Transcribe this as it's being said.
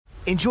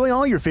Enjoy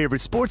all your favorite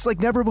sports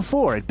like never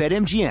before at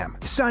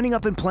BetMGM. Signing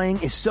up and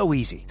playing is so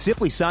easy.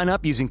 Simply sign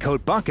up using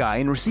code Buckeye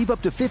and receive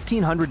up to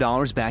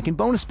 $1,500 back in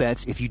bonus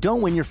bets if you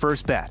don't win your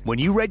first bet. When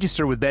you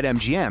register with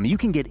BetMGM, you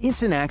can get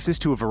instant access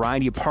to a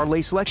variety of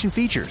parlay selection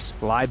features,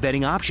 live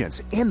betting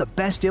options, and the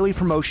best daily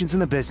promotions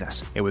in the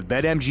business. And with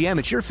BetMGM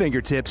at your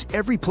fingertips,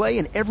 every play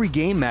and every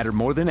game matter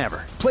more than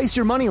ever. Place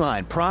your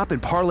moneyline, prop,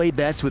 and parlay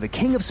bets with the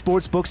king of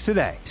sportsbooks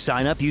today.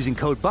 Sign up using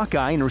code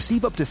Buckeye and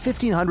receive up to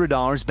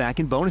 $1,500 back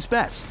in bonus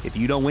bets if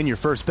you don't win your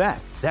first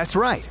bet. That's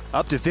right,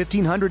 up to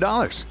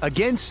 $1,500.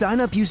 Again, sign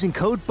up using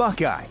code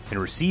Buckeye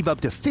and receive up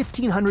to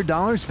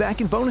 $1,500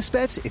 back in bonus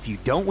bets if you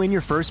don't win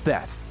your first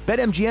bet.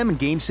 BetMGM and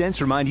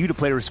GameSense remind you to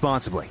play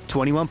responsibly.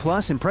 21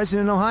 plus and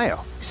present in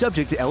Ohio.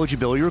 Subject to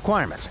eligibility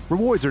requirements.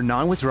 Rewards are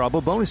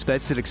non-withdrawable bonus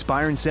bets that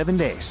expire in 7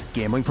 days.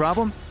 Gambling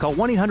problem? Call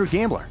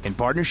 1-800-GAMBLER in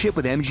partnership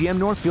with MGM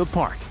Northfield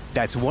Park.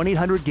 That's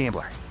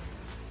 1-800-GAMBLER.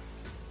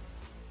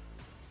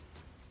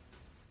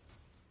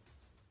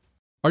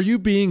 Are you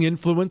being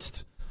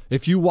influenced?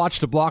 If you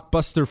watched a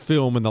blockbuster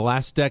film in the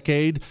last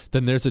decade,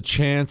 then there's a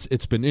chance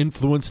it's been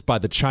influenced by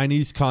the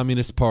Chinese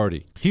Communist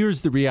Party.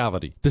 Here's the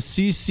reality. The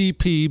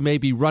CCP may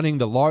be running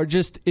the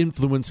largest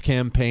influence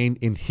campaign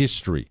in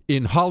history.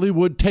 In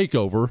Hollywood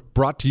Takeover,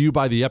 brought to you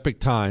by the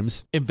Epic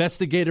Times,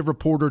 investigative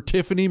reporter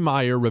Tiffany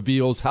Meyer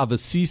reveals how the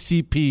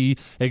CCP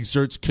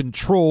exerts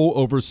control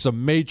over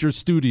some major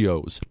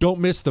studios.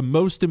 Don't miss the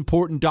most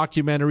important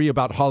documentary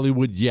about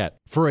Hollywood yet.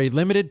 For a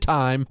limited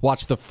time,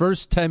 watch the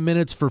first 10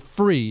 minutes for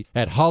free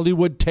at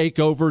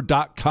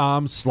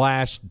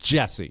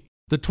HollywoodTakeover.com/Jesse.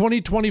 The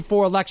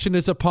 2024 election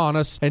is upon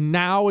us, and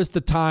now is the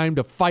time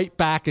to fight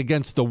back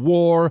against the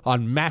war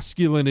on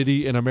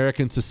masculinity in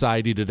American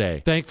society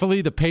today.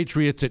 Thankfully, the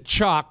patriots at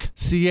CHOQ,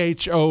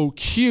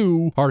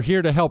 C-H-O-Q, are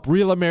here to help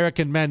real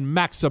American men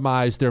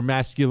maximize their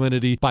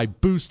masculinity by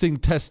boosting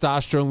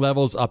testosterone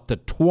levels up to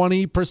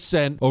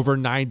 20% over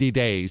 90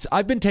 days.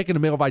 I've been taking a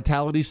male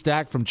vitality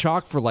stack from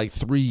CHOQ for like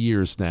 3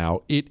 years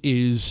now. It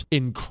is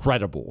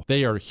incredible.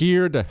 They are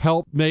here to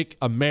help make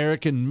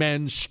American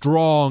men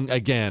strong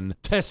again.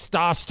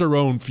 Testosterone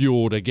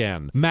fueled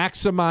again.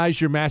 Maximize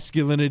your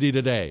masculinity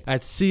today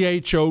at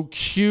CHOQ.com.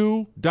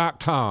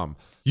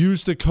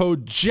 Use the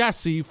code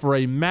Jesse for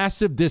a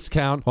massive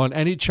discount on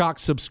any CHOQ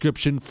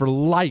subscription for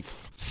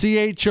life.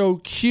 CHOQ.com,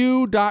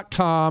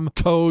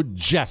 code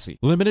Jesse.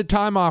 Limited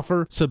time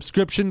offer.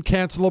 Subscription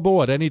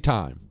cancelable at any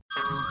time.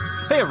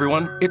 Hey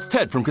everyone, it's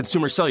Ted from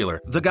Consumer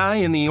Cellular, the guy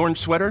in the orange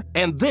sweater,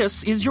 and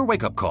this is your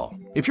wake-up call.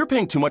 If you're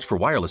paying too much for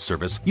wireless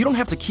service, you don't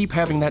have to keep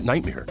having that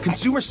nightmare.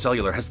 Consumer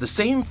Cellular has the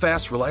same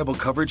fast, reliable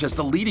coverage as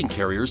the leading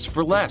carriers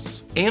for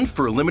less. And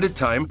for a limited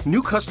time,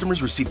 new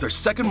customers receive their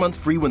second month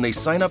free when they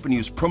sign up and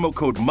use promo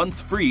code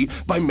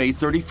MONTHFREE by May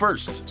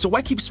 31st. So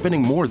why keep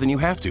spending more than you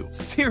have to?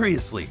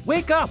 Seriously,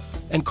 wake up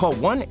and call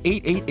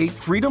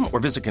 1-888-FREEDOM or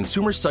visit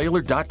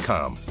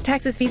consumercellular.com.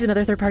 Taxes, fees, and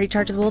other third-party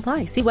charges will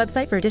apply. See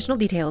website for additional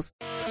details.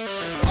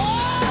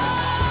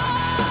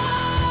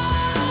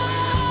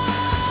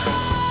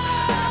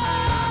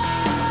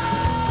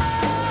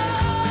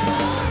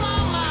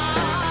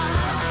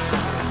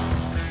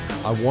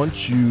 I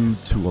want you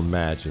to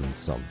imagine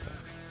something.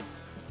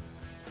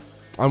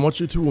 I want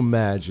you to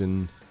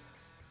imagine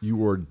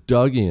you are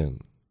dug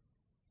in.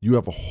 You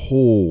have a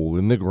hole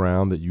in the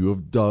ground that you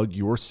have dug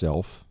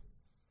yourself,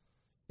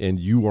 and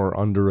you are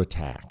under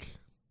attack.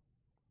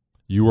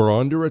 You are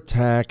under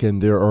attack,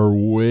 and there are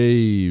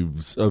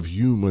waves of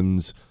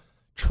humans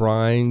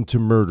trying to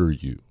murder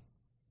you.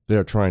 They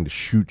are trying to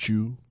shoot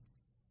you,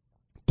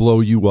 blow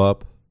you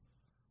up,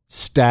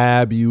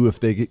 stab you if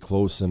they get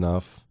close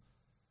enough.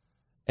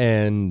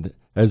 And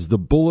as the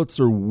bullets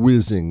are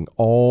whizzing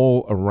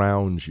all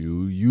around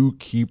you, you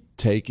keep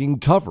taking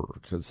cover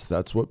because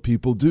that's what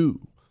people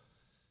do.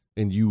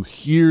 And you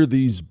hear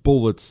these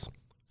bullets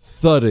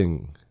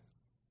thudding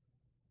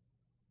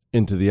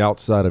into the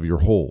outside of your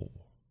hole.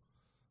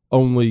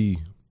 Only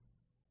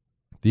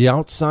the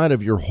outside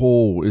of your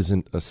hole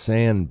isn't a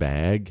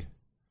sandbag.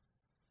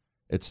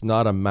 It's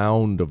not a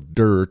mound of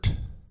dirt.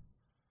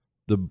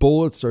 The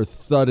bullets are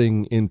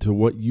thudding into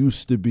what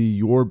used to be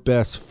your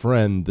best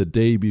friend the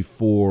day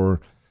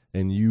before,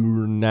 and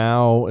you're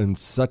now in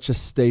such a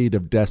state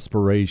of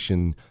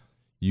desperation,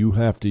 you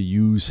have to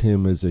use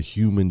him as a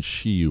human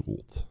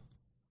shield.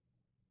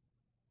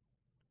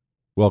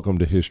 Welcome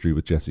to History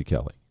with Jesse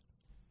Kelly.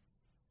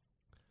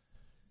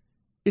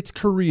 It's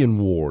Korean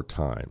War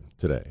time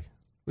today.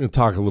 We're going to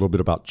talk a little bit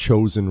about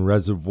Chosin,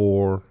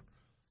 Reservoir,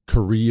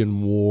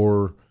 Korean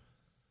War.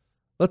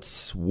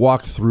 Let's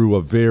walk through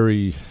a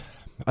very,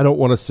 I don't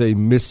want to say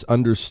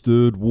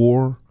misunderstood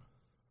war,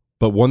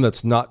 but one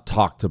that's not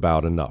talked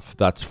about enough,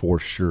 that's for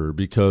sure,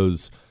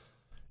 because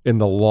in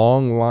the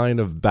long line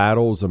of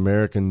battles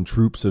American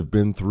troops have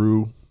been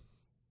through,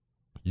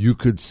 you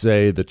could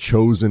say the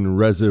Chosin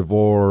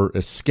Reservoir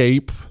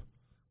escape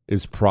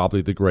is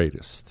probably the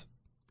greatest.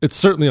 It's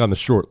certainly on the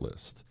short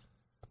list.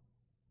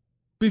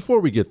 Before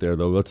we get there,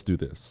 though, let's do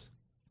this.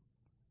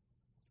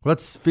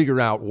 Let's figure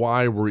out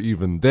why we're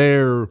even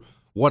there,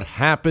 what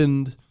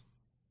happened,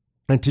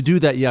 And to do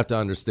that, you have to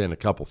understand a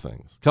couple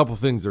things. A couple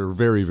things that are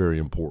very, very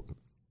important.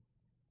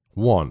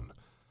 One,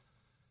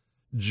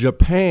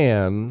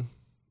 Japan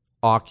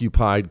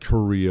occupied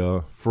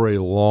Korea for a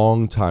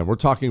long time. We're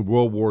talking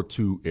World War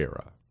II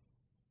era.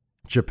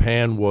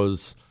 Japan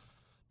was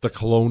the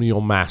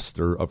colonial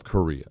master of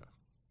Korea.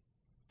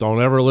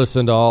 Don't ever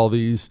listen to all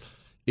these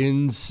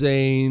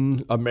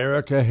insane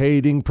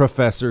America-hating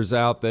professors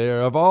out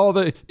there of all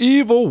the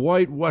evil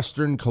white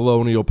Western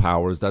colonial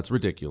powers. That's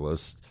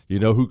ridiculous. You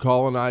know who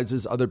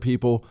colonizes other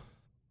people?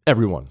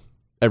 Everyone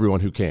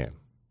who can.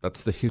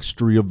 That's the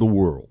history of the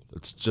world.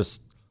 It's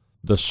just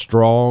the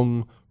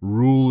strong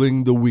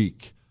ruling the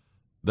weak.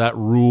 That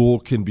rule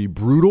can be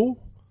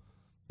brutal.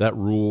 That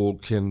rule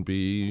can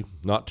be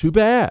not too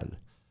bad.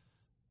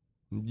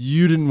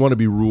 You didn't want to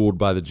be ruled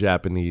by the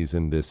Japanese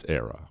in this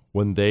era.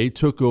 When they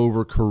took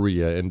over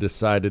Korea and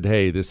decided,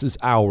 hey, this is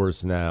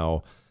ours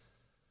now,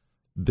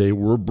 they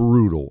were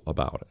brutal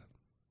about it.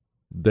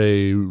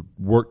 They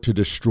worked to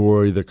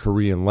destroy the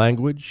Korean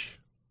language,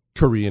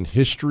 Korean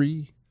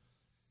history.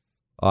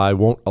 I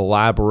won't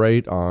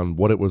elaborate on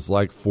what it was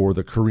like for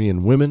the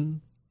Korean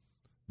women.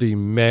 The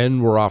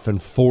men were often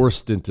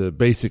forced into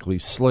basically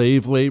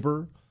slave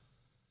labor.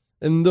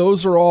 And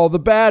those are all the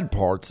bad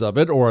parts of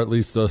it, or at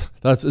least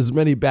that's as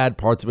many bad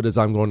parts of it as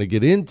I'm going to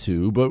get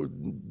into. But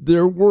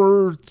there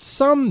were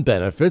some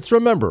benefits.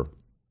 Remember,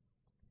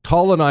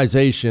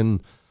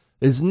 colonization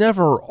is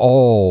never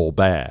all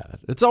bad.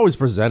 It's always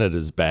presented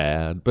as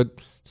bad,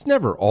 but it's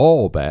never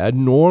all bad.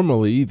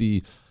 Normally,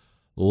 the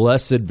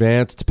less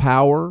advanced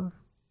power,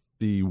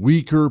 the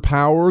weaker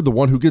power, the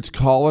one who gets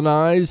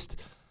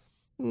colonized,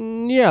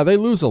 yeah, they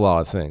lose a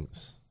lot of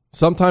things.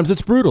 Sometimes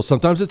it's brutal,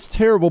 sometimes it's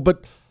terrible,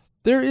 but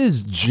there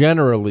is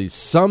generally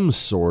some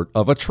sort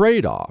of a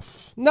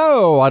trade-off.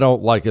 No, I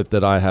don't like it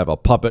that I have a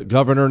puppet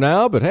governor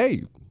now, but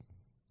hey,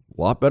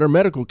 a lot better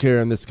medical care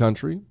in this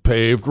country,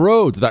 paved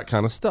roads, that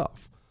kind of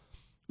stuff.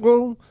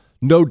 Well,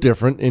 no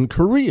different in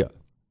Korea.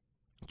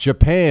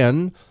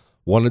 Japan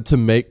wanted to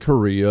make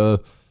Korea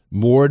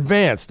more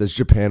advanced as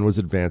Japan was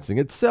advancing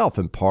itself,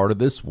 and part of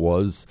this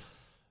was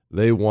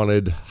they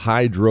wanted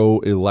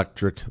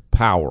hydroelectric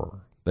power.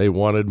 They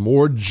wanted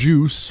more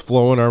juice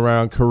flowing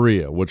around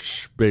Korea,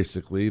 which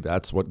basically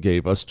that's what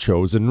gave us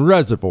Chosin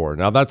Reservoir.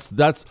 Now that's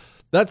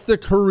the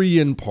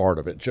Korean part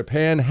of it.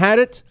 Japan had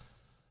it,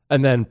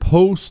 and then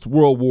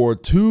post-World War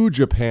II,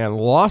 Japan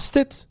lost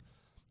it.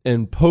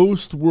 And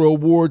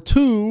post-World War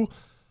II,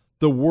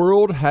 the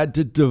world had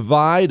to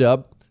divide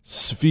up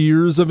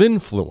spheres of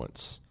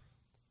influence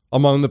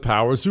among the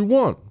powers who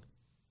won.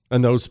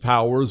 And those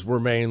powers were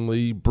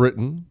mainly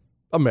Britain,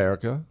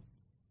 America,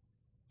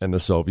 and the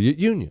Soviet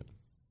Union.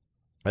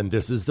 And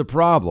this is the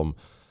problem.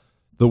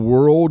 The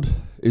world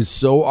is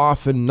so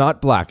often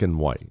not black and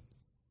white.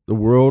 The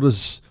world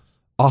is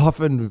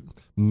often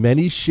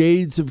many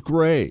shades of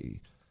gray.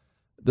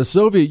 The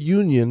Soviet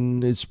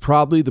Union is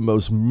probably the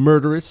most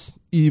murderous,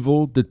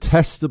 evil,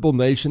 detestable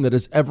nation that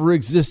has ever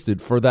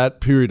existed for that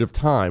period of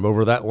time,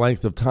 over that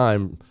length of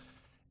time.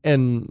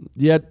 And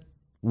yet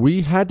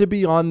we had to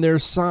be on their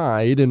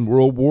side in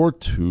World War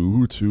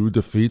II to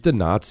defeat the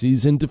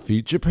Nazis and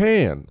defeat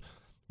Japan.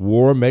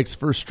 War makes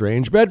for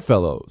strange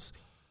bedfellows.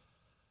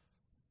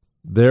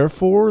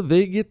 Therefore,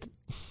 they get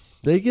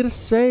a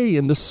say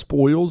in the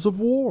spoils of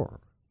war.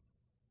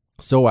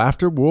 So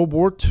after World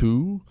War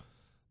II,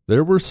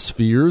 there were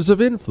spheres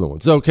of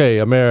influence. Okay,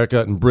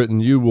 America and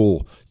Britain, you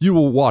will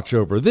watch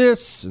over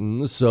this,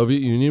 and the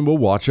Soviet Union will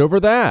watch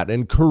over that.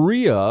 And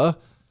Korea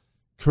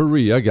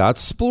got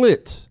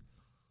split.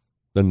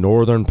 The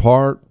northern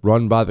part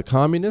run by the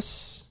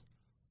communists,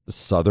 the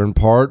southern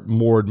part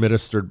more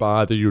administered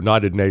by the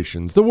United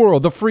Nations, the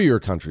world, the freer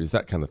countries,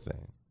 that kind of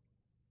thing.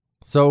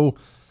 So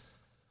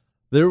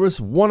there was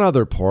one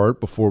other part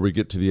before we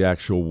get to the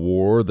actual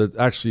war that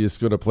actually is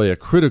going to play a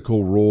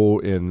critical role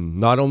in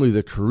not only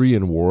the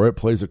Korean War, it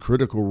plays a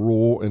critical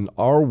role in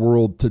our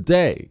world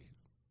today.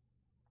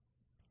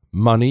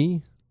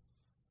 Money,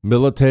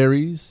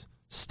 militaries,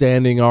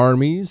 standing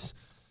armies,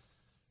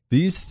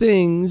 these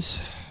things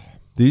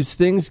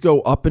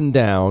go up and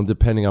down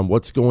depending on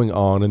what's going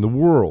on in the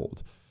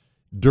world.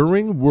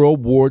 During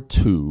World War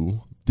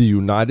II, the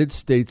United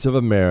States of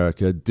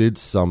America did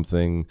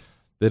something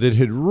that it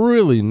had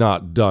really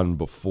not done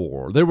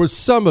before. There was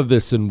some of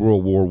this in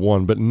World War I,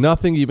 but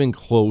nothing even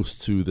close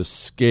to the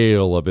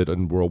scale of it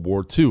in World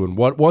War II. And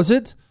what was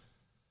it?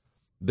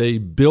 They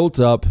built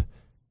up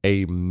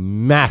a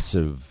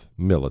massive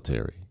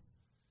military.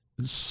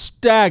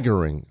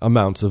 Staggering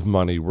amounts of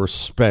money were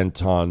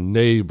spent on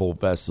naval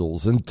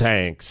vessels and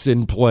tanks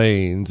and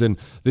planes, and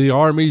the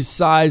Army's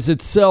size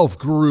itself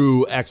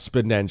grew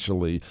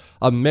exponentially.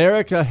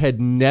 America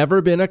had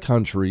never been a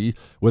country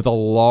with a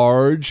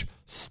large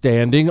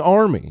standing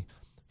army.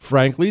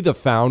 Frankly, the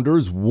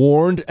founders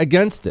warned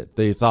against it.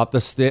 They thought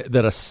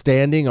that a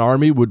standing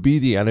army would be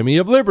the enemy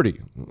of liberty.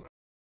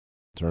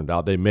 Turned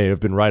out they may have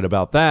been right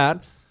about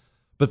that,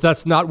 but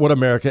that's not what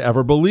America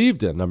ever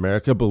believed in.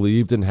 America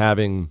believed in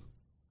having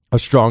a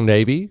strong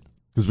Navy,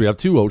 because we have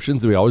two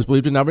oceans. We always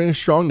believed in having a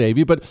strong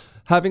Navy, but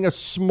having a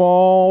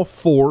small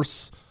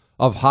force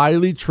of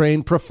highly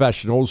trained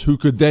professionals who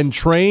could then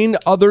train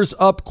others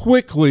up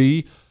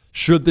quickly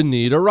should the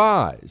need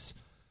arise.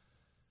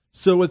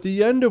 So at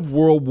the end of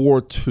World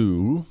War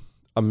II,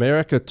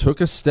 America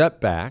took a step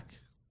back.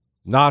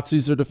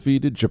 Nazis are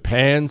defeated.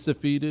 Japan's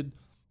defeated.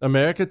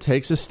 America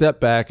takes a step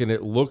back and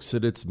it looks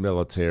at its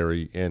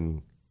military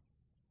and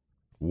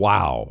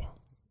wow,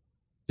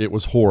 it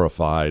was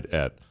horrified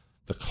at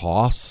the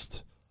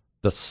cost,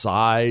 the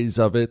size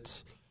of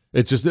it.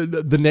 It just,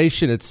 the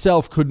nation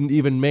itself couldn't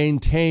even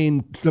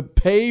maintain to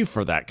pay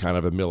for that kind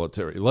of a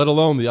military, let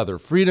alone the other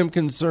freedom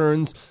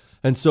concerns.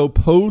 And so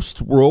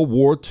post-World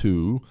War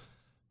II,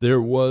 there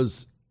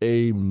was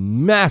a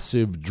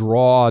massive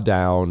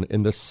drawdown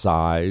in the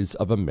size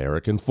of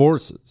American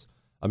forces.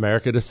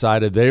 America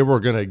decided they were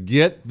going to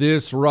get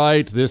this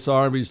right. This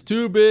army's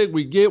too big.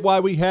 We get why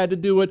we had to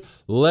do it.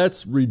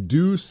 Let's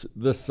reduce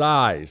the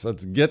size.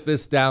 Let's get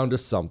this down to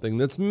something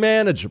that's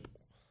manageable.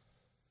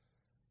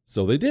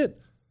 So they did.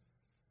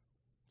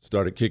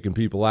 Started kicking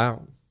people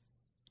out,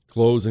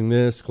 closing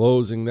this,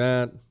 closing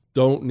that.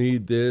 Don't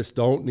need this,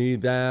 don't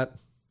need that.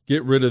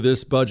 Get rid of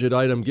this budget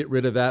item, get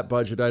rid of that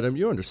budget item.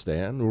 You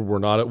understand. We're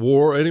not at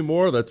war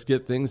anymore. Let's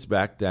get things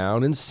back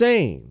down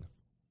insane.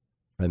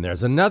 And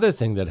there's another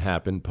thing that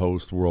happened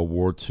post-World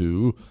War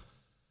II,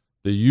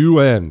 the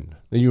UN,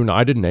 the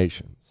United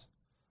Nations.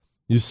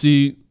 You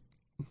see,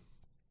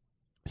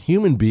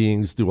 human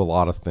beings do a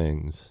lot of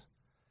things,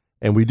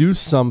 and we do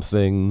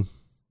something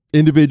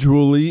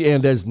individually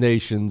and as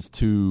nations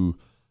to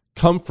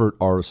comfort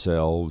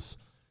ourselves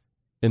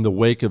in the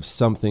wake of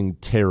something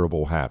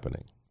terrible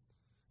happening.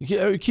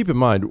 Keep in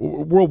mind,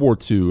 World War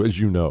II, as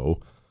you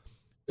know,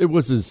 it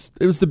was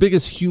the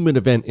biggest human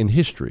event in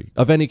history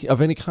of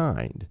any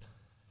kind.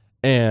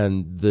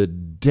 And the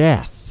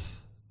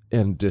death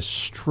and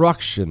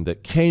destruction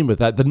that came with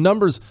that, the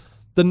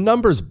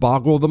numbers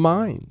boggle the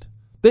mind.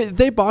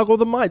 They boggle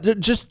the mind.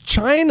 Just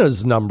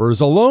China's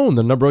numbers alone,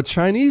 the number of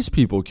Chinese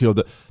people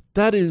killed,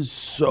 that is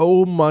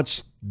so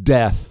much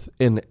death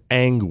and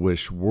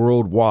anguish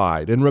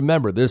worldwide. And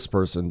remember, this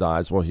person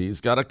dies. Well,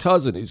 he's got a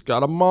cousin, he's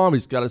got a mom,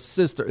 he's got a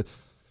sister.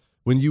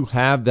 When you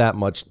have that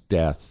much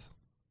death,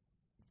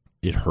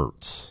 it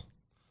hurts.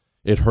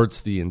 It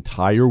hurts the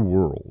entire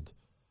world.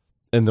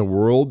 And the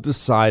world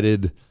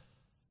decided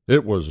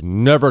it was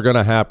never going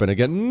to happen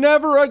again.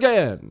 Never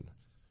again.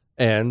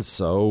 And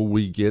so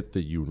we get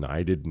the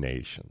United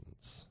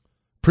Nations.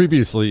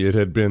 Previously, it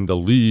had been the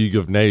League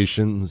of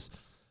Nations.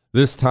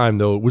 This time,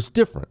 though, it was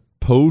different.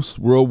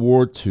 Post-World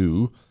War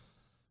II,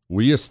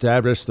 we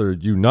established the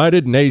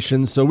United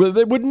Nations so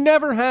it would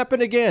never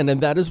happen again. And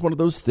that is one of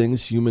those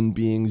things human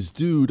beings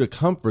do to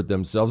comfort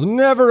themselves.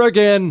 Never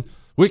again.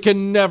 We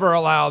can never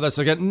allow this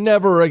again.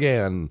 Never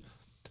again.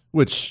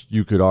 Which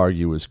you could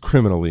argue is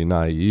criminally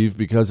naive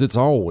because it's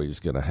always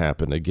going to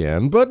happen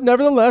again. But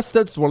nevertheless,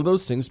 that's one of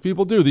those things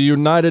people do. The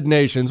United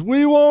Nations,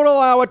 we won't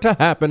allow it to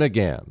happen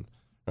again.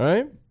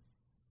 Right?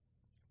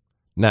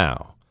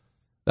 Now,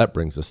 that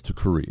brings us to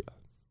Korea.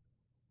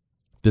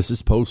 This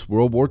is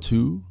post-World War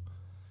II,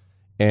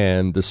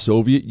 and the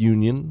Soviet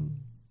Union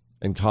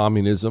and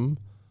communism,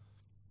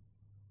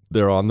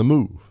 they're on the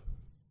move.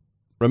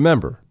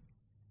 Remember,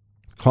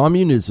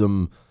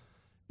 communism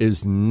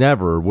was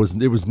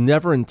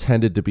never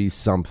intended to be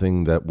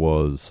something that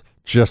was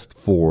just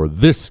for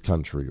this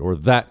country or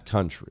that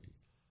country.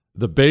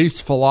 The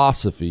base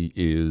philosophy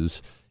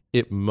is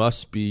it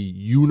must be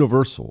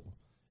universal.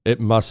 It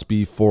must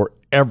be for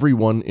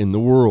everyone in the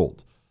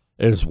world.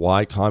 It is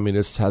why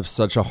communists have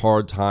such a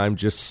hard time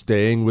just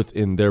staying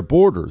within their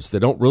borders. They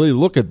don't really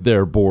look at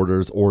their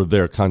borders or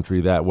their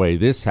country that way.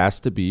 This has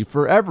to be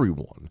for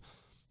everyone.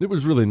 It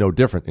was really no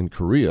different in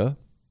Korea.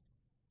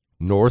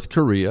 North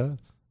Korea,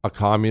 a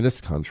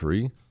communist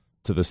country,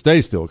 to this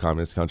day still a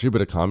communist country,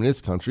 but a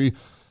communist country,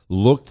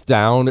 looked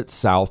down at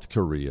South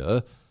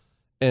Korea,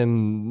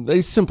 and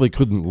they simply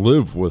couldn't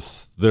live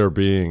with there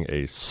being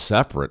a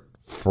separate,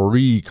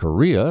 free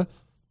Korea.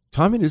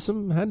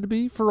 Communism had to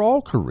be for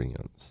all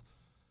Koreans.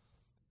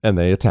 And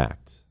they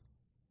attacked.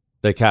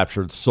 They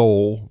captured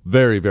Seoul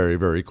very, very,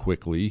 very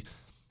quickly.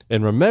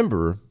 And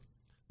remember,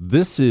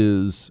 this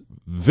is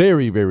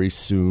very, very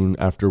soon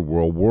after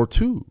World War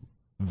II.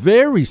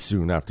 Very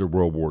soon after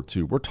World War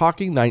II. We're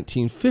talking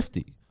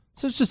 1950.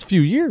 So it's just a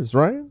few years,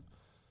 right?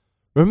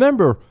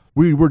 Remember,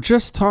 we were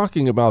just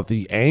talking about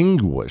the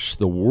anguish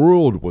the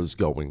world was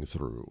going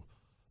through.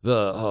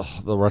 The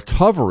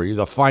recovery,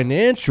 the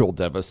financial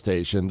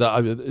devastation.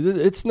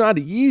 It's not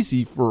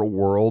easy for a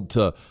world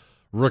to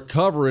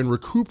recover and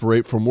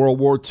recuperate from World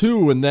War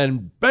II. And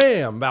then,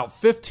 bam, about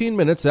 15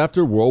 minutes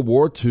after World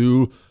War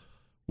II,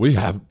 we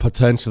have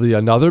potentially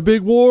another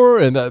big war,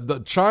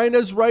 and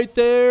China's right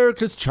there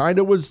because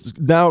China was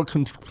now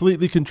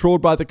completely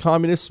controlled by the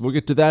communists. We'll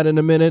get to that in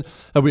a minute.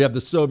 And we have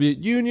the Soviet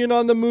Union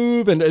on the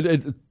move, and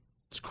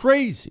it's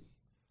crazy.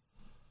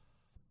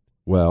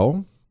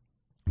 Well,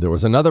 there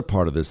was another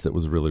part of this that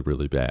was really,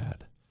 really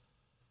bad.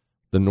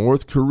 The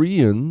North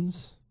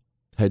Koreans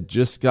had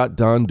just got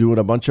done doing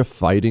a bunch of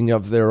fighting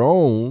of their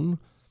own,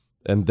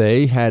 and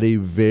they had a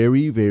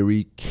very,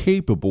 very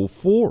capable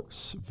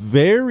force,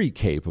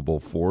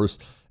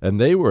 and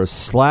they were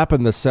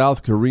slapping the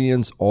South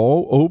Koreans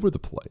all over the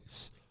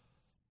place.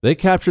 They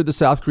captured the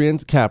South Korean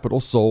capital,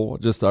 Seoul.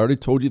 I already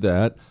told you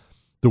that.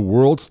 The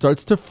world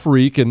starts to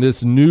freak, and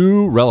this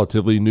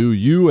relatively new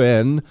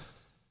UN,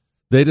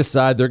 they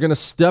decide they're going to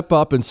step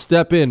up and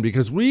step in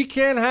because we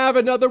can't have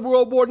another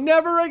world war.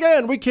 Never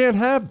again. We can't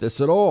have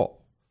this at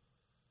all.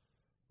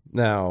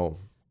 Now,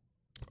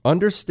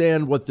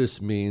 understand what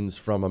this means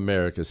from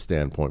America's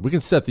standpoint. We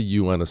can set the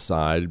UN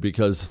aside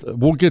because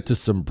we'll get to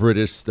some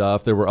British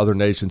stuff. There were other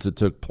nations that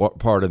took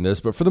part in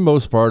this, but for the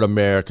most part,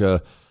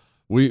 America,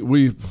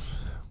 we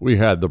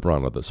had the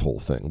brunt of this whole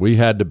thing. We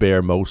had to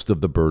bear most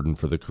of the burden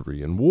for the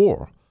Korean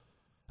War.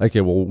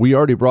 Okay, well, we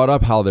already brought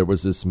up how there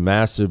was this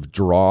massive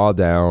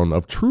drawdown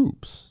of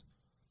troops.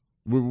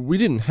 We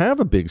didn't have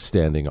a big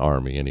standing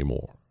army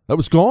anymore. That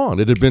was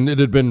gone. It had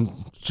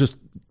been just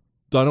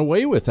done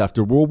away with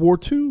after World War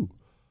II.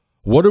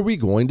 What are we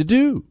going to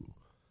do?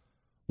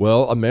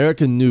 Well,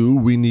 America knew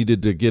we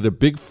needed to get a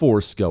big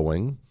force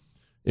going,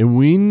 and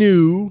we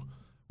knew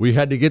we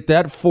had to get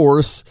that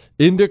force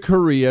into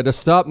Korea to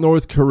stop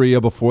North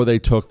Korea before they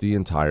took the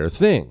entire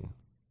thing.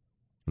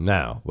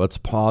 Now, let's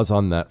pause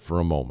on that for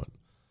a moment.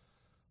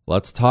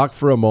 Let's talk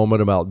for a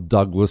moment about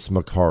Douglas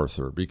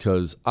MacArthur,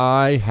 because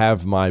I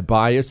have my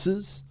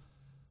biases.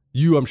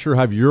 You, I'm sure,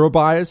 have your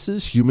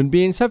biases. Human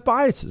beings have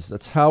biases.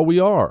 That's how we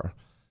are.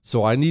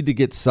 So I need to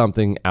get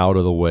something out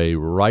of the way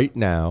right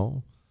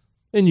now.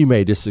 And you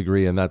may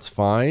disagree, and that's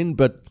fine.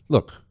 But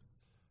look,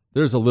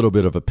 there's a little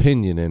bit of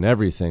opinion in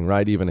everything,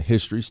 right? Even a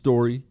history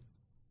story.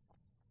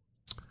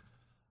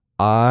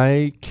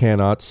 I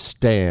cannot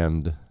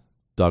stand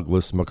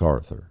Douglas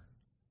MacArthur.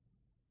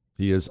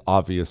 He is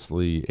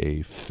obviously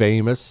a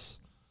famous,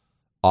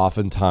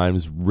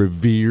 oftentimes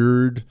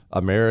revered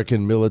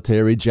American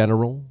military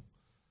general.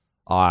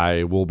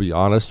 I will be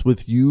honest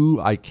with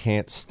you, I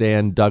can't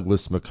stand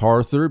Douglas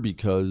MacArthur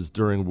because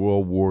during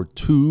World War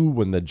II,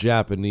 when the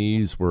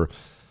Japanese were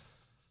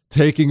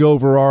taking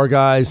over our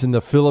guys in the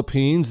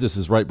Philippines, this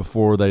is right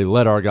before they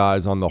led our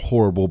guys on the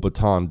horrible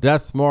Bataan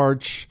Death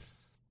March,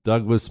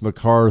 Douglas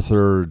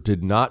MacArthur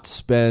did not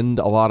spend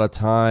a lot of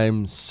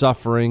time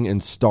suffering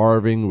and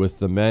starving with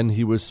the men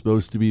he was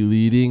supposed to be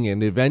leading,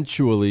 and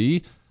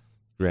eventually,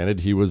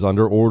 granted he was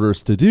under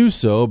orders to do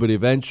so, but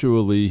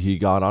eventually he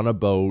got on a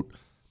boat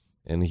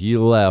and he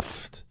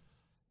left,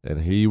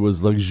 and he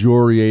was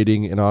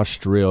luxuriating in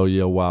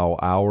Australia while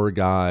our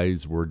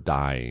guys were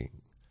dying.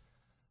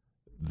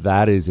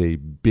 That is a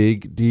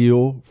big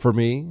deal for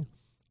me.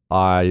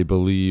 I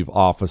believe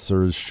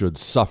officers should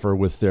suffer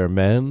with their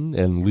men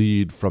and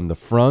lead from the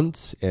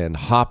front, and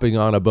hopping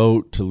on a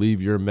boat to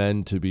leave your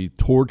men to be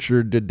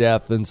tortured to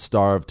death and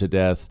starved to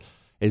death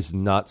is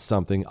not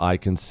something I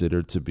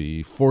consider to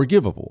be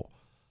forgivable.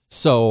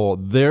 So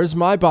there's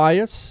my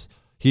bias.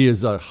 He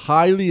is a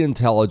highly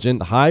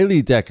intelligent,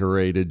 highly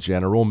decorated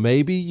general.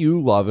 Maybe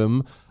you love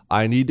him.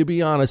 I need to be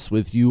honest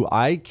with you.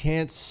 I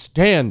can't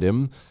stand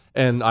him.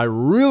 And I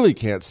really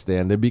can't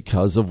stand it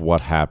because of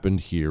what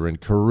happened here in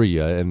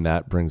Korea, and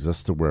that brings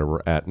us to where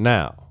we're at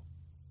now.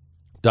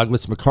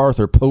 Douglas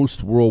MacArthur,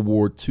 post-World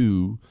War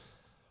II,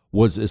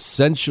 was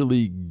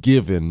essentially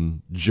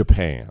given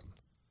Japan.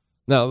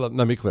 Now,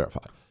 let me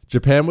clarify.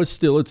 Japan was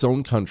still its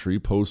own country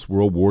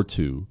post-World War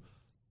II,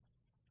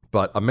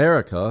 but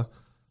America,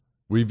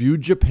 we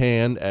viewed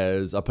Japan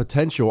as a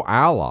potential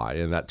ally,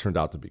 and that turned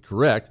out to be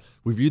correct.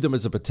 We viewed them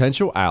as a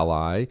potential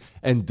ally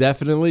and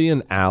definitely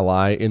an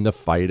ally in the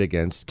fight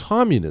against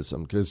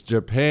communism because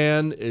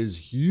Japan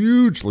is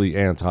hugely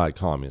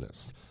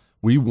anti-communist.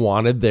 We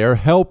wanted their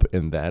help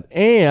in that.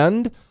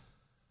 And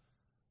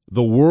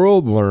the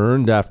world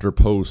learned after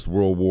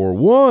post-World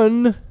War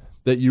I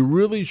that you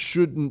really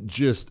shouldn't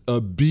just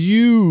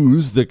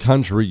abuse the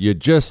country you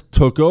just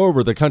took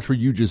over, the country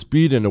you just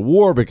beat in a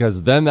war,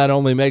 because then that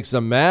only makes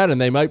them mad and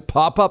they might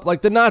pop up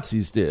like the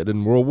Nazis did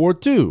in World War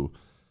II.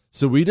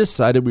 So we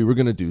decided we were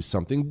going to do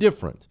something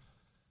different.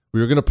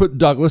 We were going to put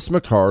Douglas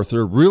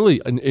MacArthur really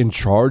in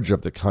charge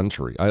of the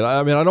country.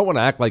 I mean, I don't want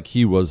to act like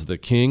he was the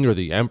king or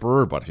the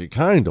emperor, but he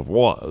kind of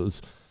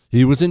was.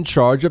 He was in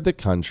charge of the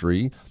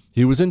country.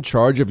 He was in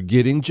charge of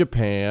getting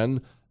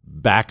Japan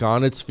back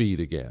on its feet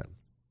again.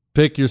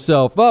 Pick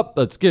yourself up.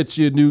 Let's get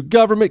you a new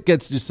government.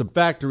 Gets you some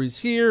factories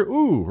here.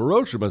 Ooh,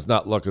 Hiroshima's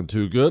not looking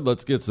too good.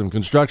 Let's get some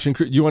construction.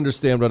 You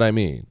understand what I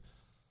mean?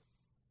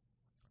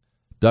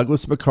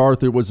 Douglas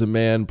MacArthur was a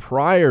man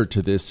prior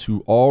to this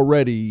who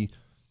already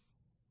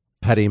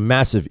had a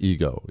massive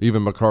ego.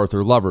 Even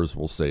MacArthur lovers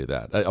will say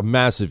that. A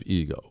massive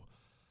ego.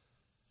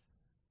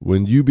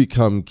 When you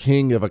become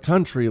king of a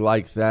country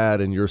like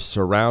that and you're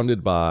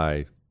surrounded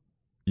by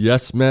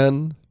yes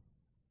men,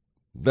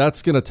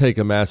 that's going to take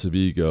a massive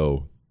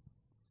ego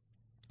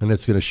and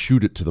it's going to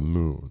shoot it to the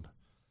moon.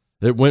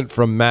 It went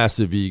from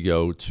massive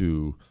ego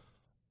to,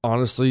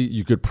 honestly,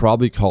 you could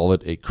probably call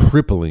it a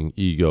crippling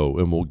ego,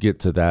 and we'll get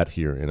to that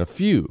here in a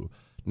few.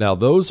 Now,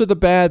 those are the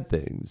bad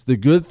things. The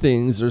good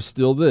things are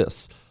still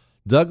this.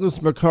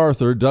 Douglas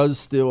MacArthur does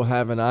still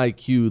have an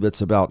IQ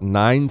that's about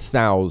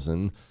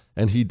 9,000,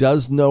 and he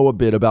does know a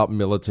bit about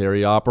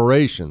military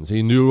operations.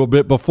 He knew a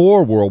bit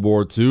before World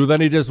War II, then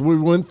we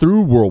went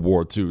through World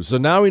War II, so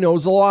now he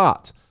knows a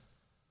lot.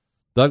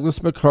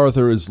 Douglas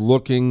MacArthur is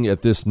looking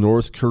at this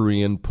North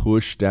Korean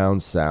push down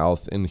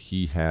south, and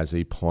he has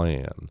a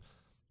plan.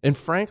 And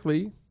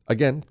frankly,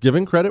 again,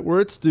 giving credit where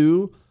it's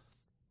due,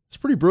 it's a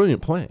pretty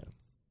brilliant plan.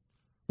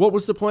 What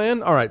was the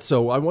plan? All right,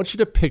 so I want you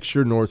to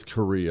picture North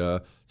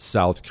Korea,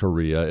 South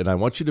Korea, and I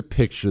want you to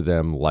picture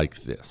them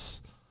like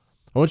this.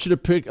 I want you to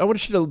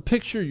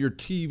picture your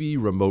TV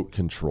remote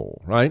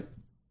control, right?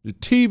 Your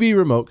TV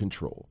remote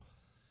control.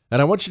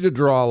 And I want you to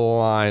draw a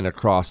line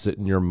across it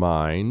in your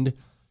mind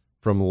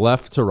from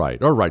left to right,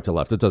 or right to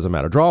left, it doesn't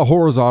matter. Draw a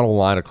horizontal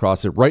line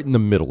across it right in the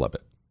middle of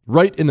it.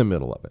 Right in the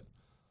middle of it.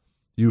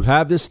 You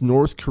have this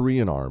North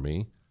Korean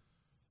army.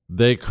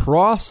 They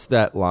cross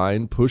that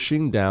line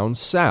pushing down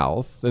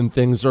south, and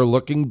things are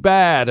looking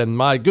bad. And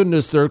my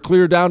goodness, they're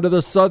clear down to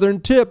the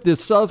southern tip. The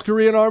South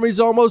Korean army's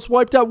almost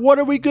wiped out. What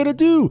are we going to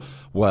do?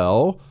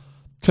 Well,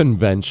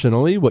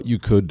 conventionally, what you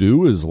could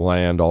do is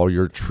land all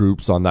your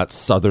troops on that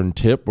southern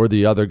tip where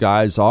the other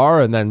guys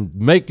are and then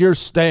make your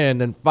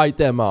stand and fight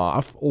them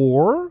off.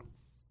 Or,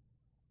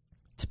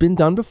 it's been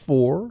done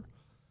before.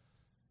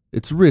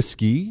 It's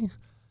risky.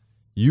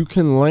 You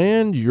can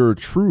land your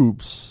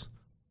troops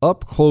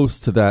up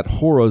close to that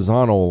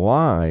horizontal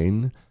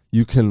line.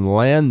 You can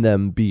land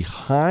them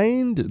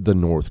behind the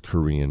North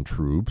Korean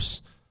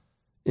troops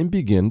and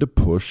begin to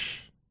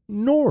push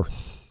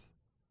north.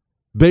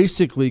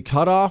 Basically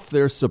cut off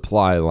their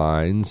supply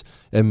lines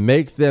and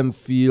make them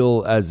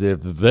feel as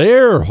if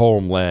their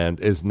homeland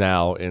is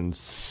now in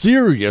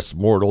serious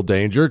mortal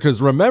danger.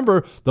 Because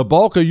remember, the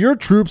bulk of your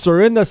troops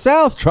are in the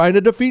south trying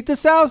to defeat the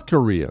South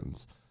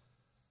Koreans.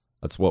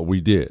 That's what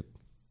we did.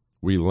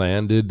 We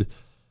landed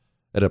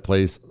at a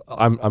place,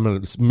 I'm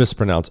going to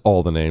mispronounce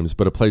all the names,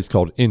 but a place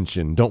called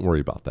Incheon. Don't worry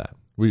about that.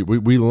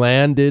 We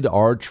landed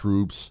our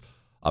troops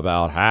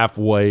about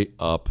halfway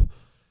up.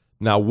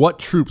 Now, what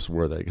troops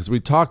were they? Because we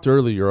talked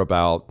earlier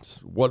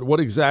about what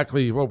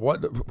exactly,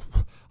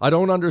 I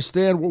don't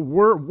understand. Who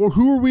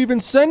are we even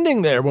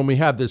sending there when we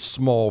have this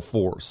small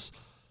force?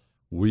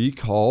 We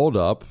called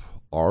up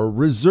our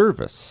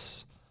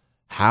reservists.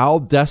 How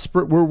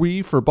desperate were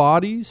we for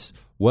bodies?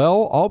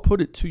 Well, I'll put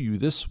it to you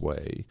this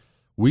way.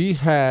 We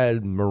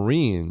had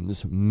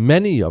Marines,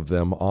 many of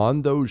them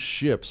on those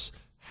ships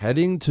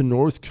heading to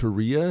North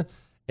Korea,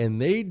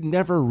 and they'd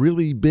never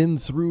really been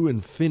through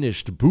and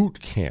finished boot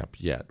camp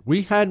yet.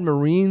 We had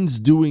Marines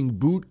doing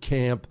boot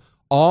camp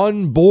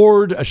on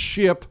board a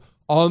ship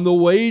on the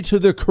way to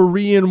the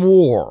Korean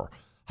War.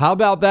 How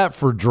about that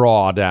for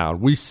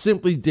drawdown? We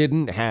simply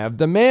didn't have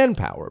the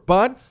manpower,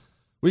 but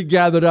we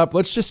gathered up,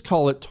 let's just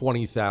call it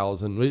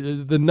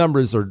 20,000. The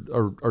numbers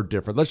are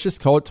different. Let's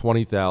just call it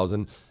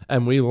 20,000,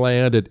 and we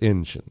land at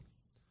Incheon.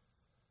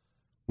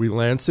 We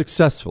land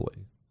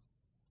successfully.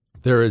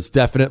 There is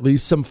definitely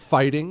some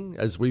fighting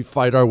as we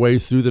fight our way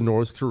through the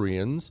North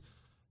Koreans,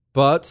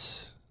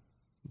 but,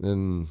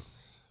 and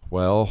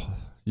well,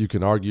 you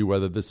can argue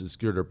whether this is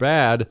good or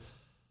bad,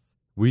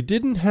 we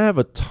didn't have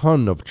a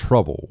ton of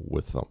trouble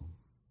with them.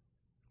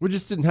 We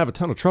just didn't have a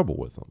ton of trouble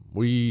with them.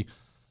 We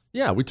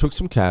took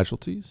some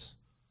casualties.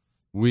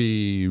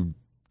 We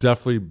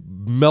definitely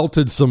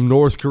melted some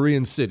North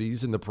Korean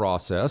cities in the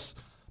process,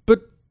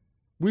 but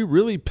we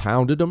really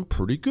pounded them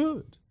pretty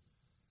good.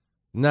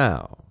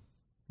 Now,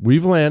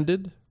 we've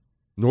landed.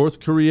 North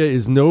Korea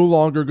is no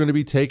longer going to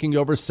be taking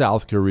over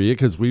South Korea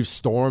because we've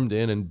stormed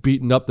in and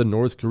beaten up the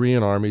North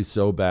Korean army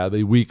so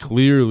badly. We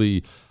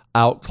clearly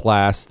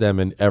outclassed them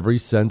in every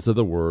sense of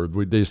the word.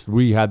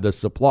 We had the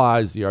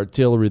supplies, the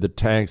artillery, the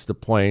tanks, the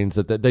planes.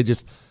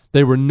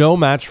 They were no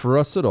match for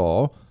us at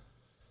all.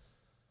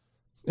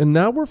 And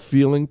now we're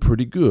feeling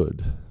pretty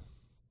good.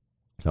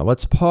 Now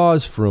let's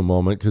pause for a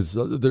moment because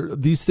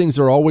these things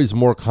are always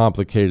more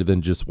complicated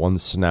than just one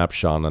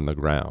snapshot on the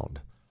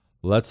ground.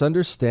 Let's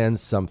understand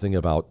something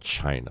about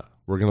China.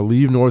 We're going to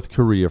leave North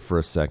Korea for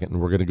a second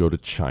and we're going to go to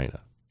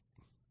China.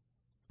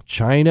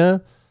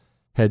 China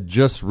had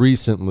just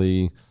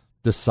recently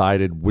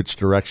decided which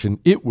direction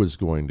it was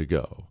going to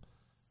go.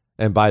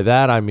 And by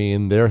that, I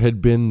mean there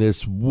had been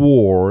this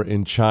war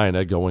in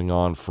China going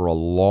on for a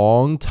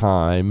long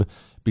time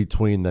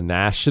between the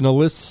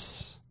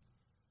nationalists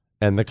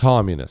and the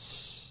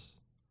communists.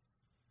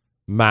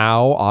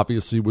 Mao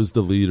obviously was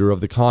the leader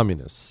of the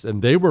communists,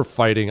 and they were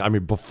fighting. I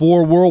mean,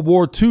 before World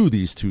War II,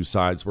 these two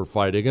sides were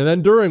fighting, and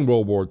then during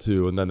World War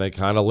II, and then they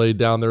kind of laid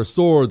down their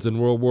swords in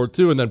World War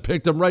II and then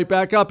picked them right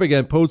back up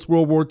again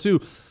post-World War II.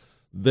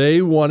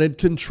 They wanted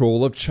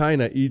control of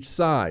China, each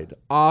side.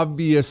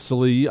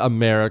 Obviously,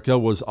 America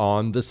was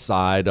on the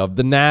side of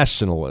the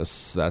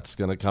nationalists. That's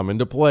going to come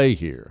into play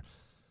here.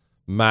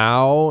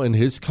 Mao and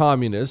his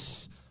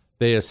communists,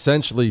 they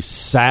essentially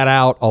sat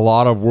out a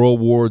lot of World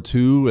War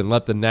II and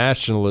let the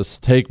nationalists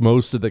take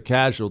most of the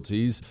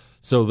casualties.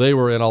 So they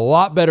were in a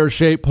lot better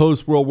shape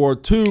post-World War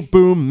II.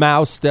 Boom,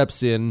 Mao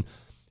steps in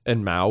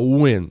And Mao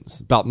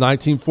wins. About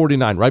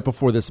 1949, right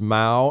before this,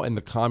 Mao and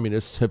the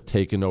communists have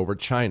taken over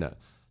China.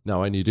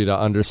 Now, I need you to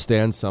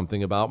understand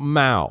something about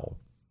Mao.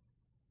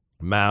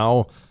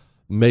 Mao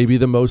may be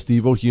the most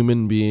evil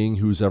human being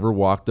who's ever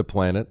walked the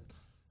planet.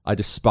 I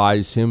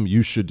despise him.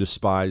 You should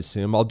despise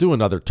him. I'll do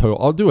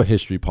a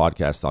history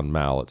podcast on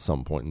Mao at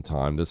some point in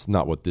time. That's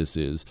not what this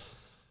is.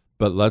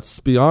 But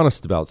let's be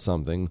honest about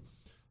something.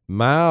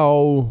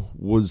 Mao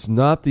was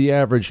not the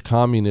average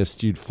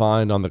communist you'd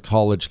find on the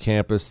college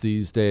campus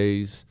these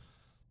days.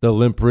 The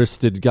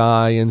limp-wristed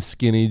guy in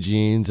skinny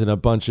jeans and a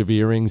bunch of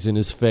earrings in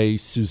his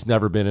face who's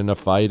never been in a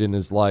fight in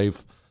his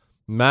life.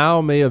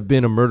 Mao may have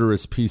been a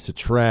murderous piece of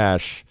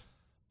trash,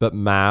 but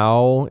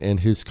Mao and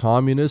his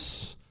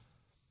communists,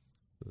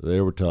 they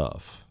were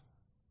tough.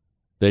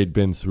 They'd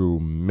been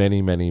through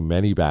many, many,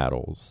 many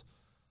battles.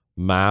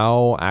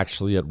 Mao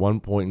actually at one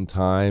point in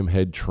time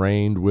had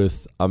trained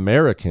with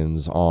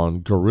Americans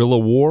on guerrilla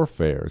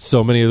warfare.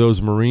 So many of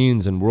those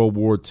Marines in World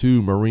War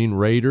II, Marine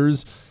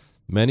Raiders,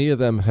 many of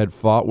them had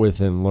fought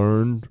with and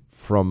learned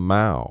from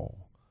Mao.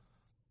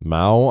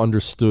 Mao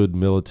understood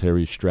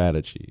military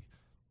strategy.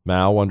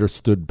 Mao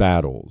understood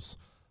battles.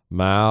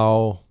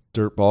 Mao,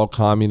 dirtball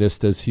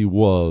communist as he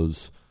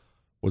was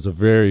a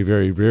very,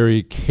 very,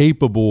 very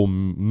capable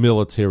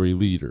military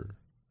leader.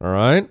 All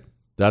right?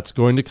 That's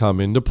going to come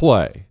into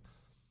play.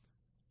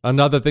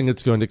 Another thing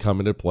that's going to come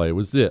into play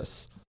was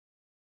this.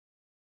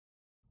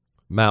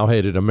 Mao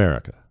hated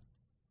America.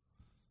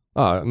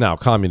 Now,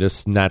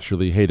 communists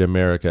naturally hate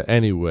America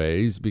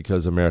anyways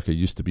because America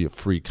used to be a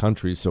free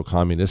country, so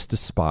communists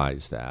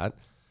despise that.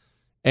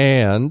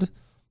 And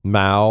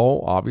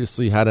Mao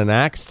obviously had an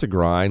axe to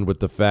grind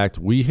with the fact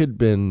we had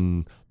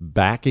been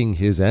backing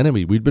his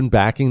enemy. We'd been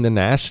backing the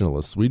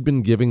nationalists. We'd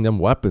been giving them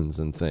weapons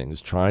and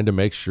things, trying to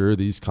make sure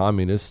these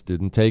communists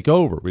didn't take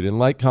over. We didn't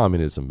like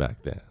communism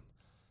back then.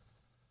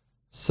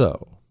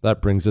 So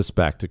that brings us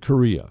back to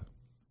Korea.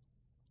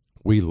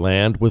 We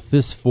land with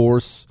this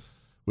force.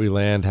 We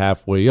land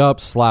halfway up,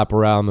 slap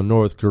around the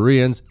North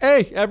Koreans.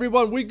 Hey,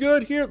 everyone, we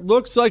good here?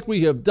 Looks like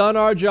we have done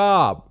our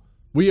job.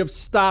 We have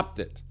stopped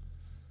it.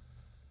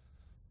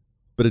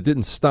 But it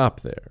didn't stop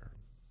there.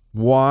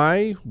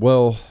 Why?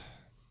 Well,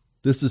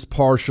 this is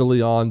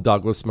partially on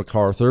Douglas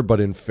MacArthur,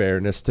 but in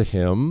fairness to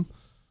him,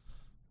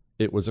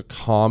 it was a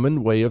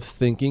common way of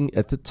thinking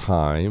at the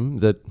time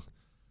that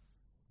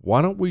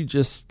why don't we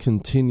just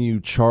continue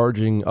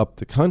charging up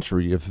the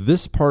country? If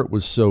this part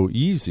was so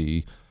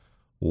easy,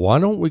 why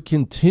don't we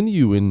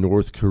continue in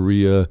North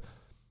Korea?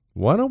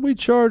 Why don't we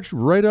charge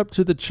right up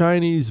to the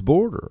Chinese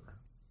border?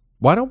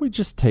 Why don't we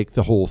just take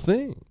the whole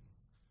thing?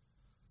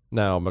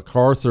 Now,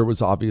 MacArthur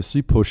was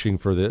obviously pushing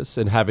for this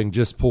and having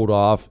just pulled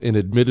off an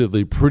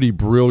admittedly pretty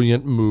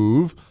brilliant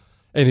move,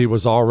 and he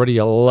was already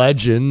a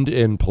legend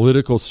in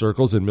political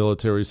circles and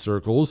military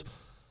circles.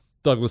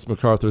 Douglas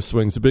MacArthur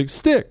swings a big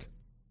stick.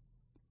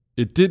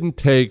 It didn't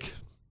take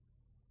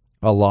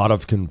a lot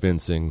of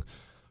convincing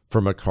for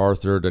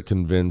MacArthur to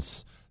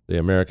convince the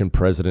American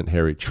president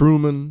Harry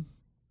Truman,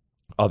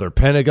 other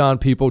Pentagon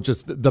people,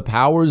 just the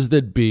powers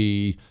that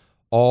be,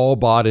 all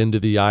bought into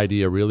the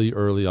idea really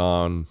early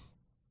on.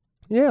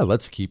 Yeah,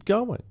 let's keep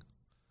going.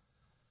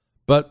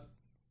 But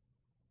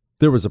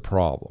there was a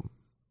problem.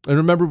 And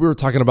remember, we were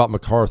talking about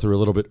MacArthur a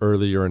little bit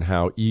earlier and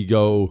how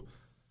ego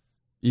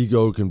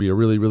can be a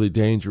really, really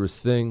dangerous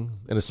thing.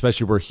 And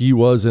especially where he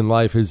was in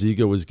life, his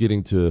ego was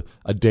getting to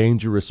a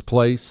dangerous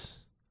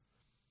place.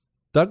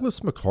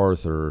 Douglas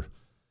MacArthur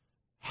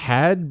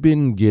had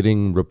been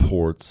getting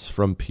reports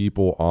from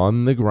people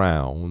on the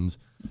ground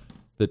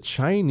that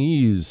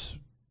Chinese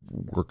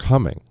were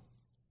coming.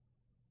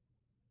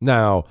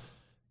 Now,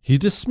 he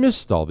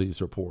dismissed all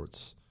these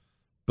reports,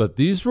 but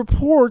these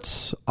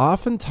reports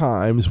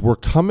oftentimes were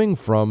coming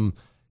from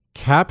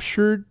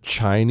captured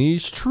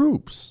Chinese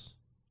troops.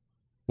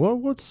 Well,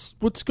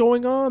 what's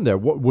going on there?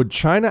 Would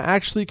China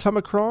actually come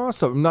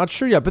across? I'm not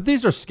sure yet, but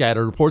these are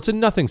scattered reports and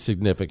nothing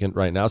significant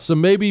right now, so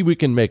maybe we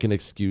can make an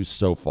excuse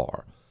so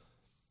far.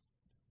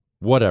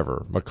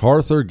 Whatever.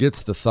 MacArthur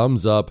gets the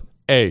thumbs up.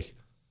 Hey,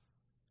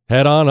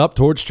 head on up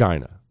towards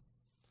China.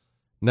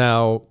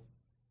 Now,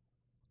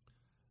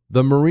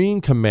 the Marine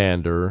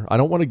commander, I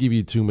don't want to give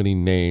you too many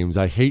names.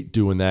 I hate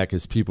doing that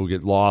because people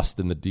get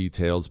lost in the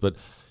details, but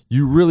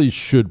you really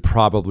should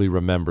probably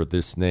remember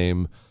this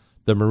name.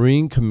 The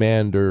Marine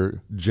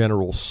commander,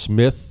 General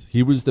Smith,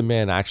 he was the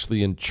man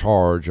actually in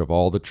charge of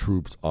all the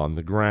troops on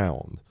the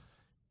ground.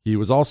 He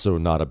was also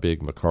not a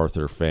big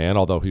MacArthur fan,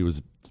 although he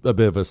was a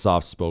bit of a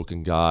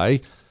soft-spoken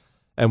guy.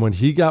 And when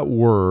he got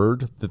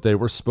word that they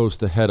were supposed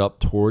to head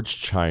up towards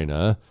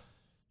China,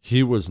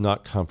 he was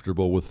not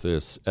comfortable with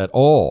this at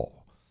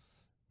all.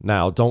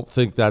 Now, don't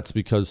think that's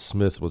because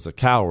Smith was a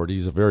coward.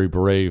 He's a very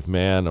brave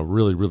man, a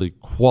really, really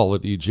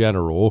quality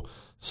general.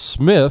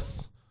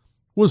 Smith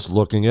was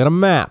looking at a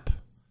map,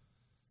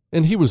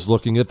 and he was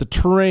looking at the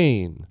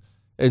terrain,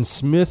 and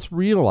Smith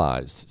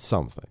realized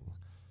something.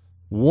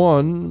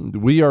 One,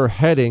 we are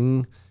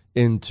heading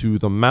into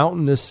the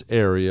mountainous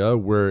area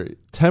where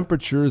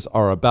temperatures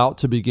are about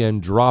to begin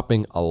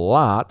dropping a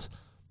lot.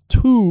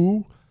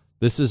 Two,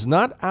 This is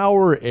not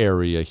our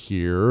area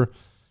here.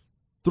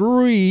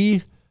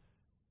 3,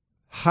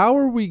 how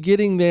are we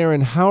getting there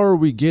and how are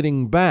we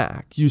getting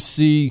back? You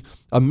see,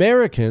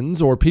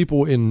 Americans or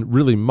people in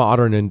really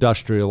modern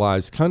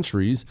industrialized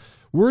countries,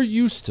 we're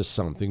used to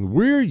something.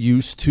 We're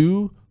used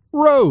to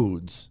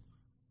roads.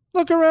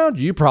 Look around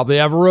you. You probably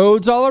have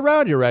roads all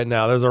around you right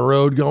now. There's a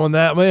road going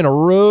that way and a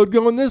road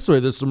going this way.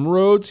 There's some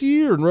roads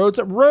here and roads.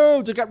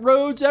 I got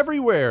roads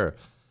everywhere.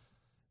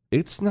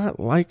 It's not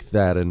like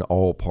that in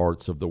all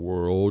parts of the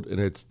world, and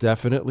it's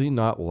definitely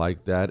not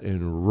like that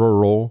in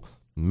rural,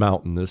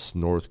 mountainous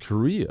North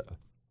Korea.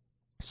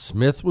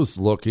 Smith was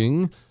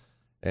looking,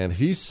 and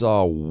he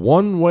saw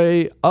one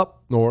way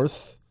up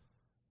north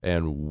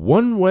and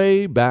one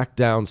way back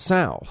down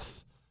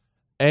south.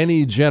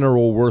 Any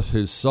general worth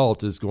his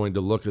salt is going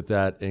to look at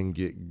that and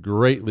get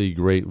greatly,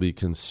 greatly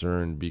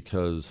concerned,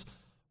 because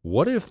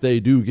what if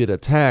they do get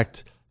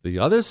attacked? The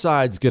other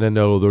side's going to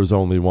know there's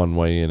only one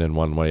way in and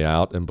one way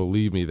out, and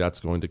believe me, that's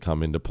going to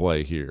come into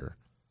play here.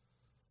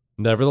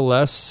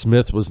 Nevertheless,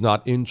 Smith was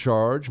not in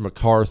charge.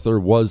 MacArthur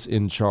was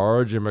in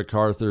charge, and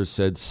MacArthur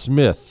said,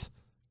 "Smith,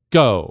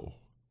 go."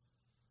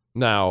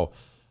 Now,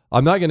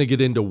 I'm not going to get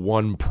into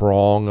one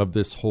prong of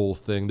this whole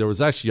thing. There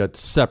was actually a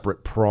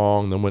separate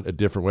prong that went a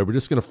different way. We're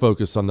just going to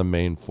focus on the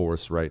main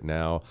force right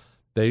now.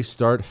 They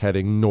start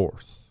heading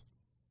north.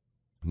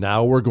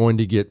 Now we're going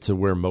to get to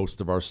where most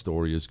of our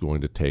story is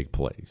going to take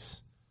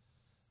place.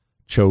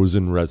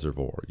 Chosin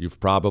Reservoir.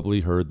 You've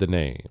probably heard the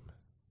name.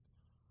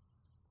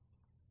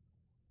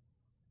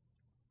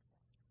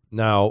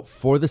 Now,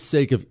 for the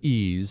sake of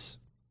ease,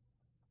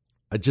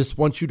 I just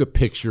want you to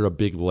picture a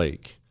big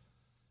lake.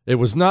 It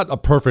was not a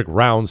perfect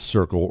round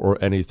circle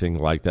or anything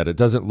like that. It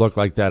doesn't look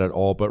like that at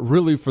all. But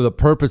really, for the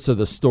purpose of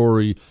the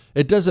story,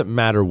 it doesn't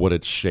matter what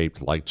it's shaped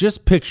like.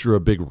 Just picture a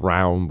big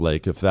round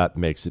lake if that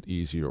makes it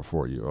easier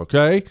for you,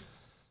 okay?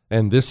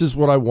 And this is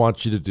what I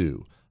want you to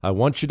do. I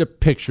want you to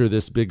picture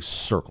this big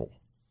circle.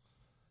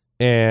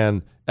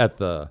 And at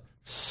the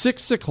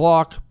 6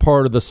 o'clock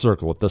part of the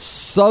circle, at the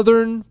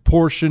southern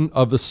portion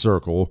of the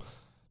circle,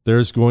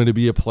 there's going to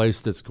be a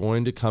place that's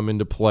going to come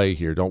into play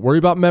here. Don't worry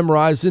about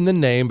memorizing the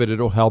name, but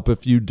it'll help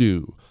if you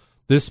do.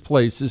 This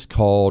place is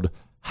called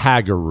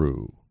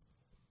Hagaru.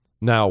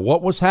 Now,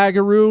 what was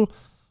Hagaru?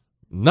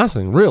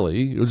 Nothing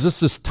really. It was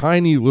just this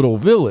tiny little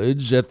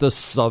village at the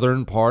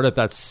southern part, at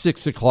that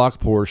 6 o'clock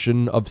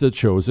portion of the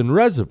Chosin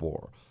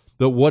Reservoir.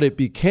 But what it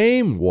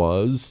became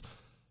was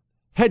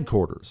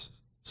headquarters.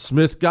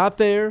 Smith got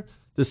there,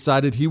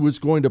 decided he was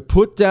going to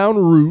put down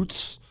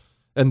roots,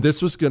 and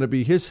this was going to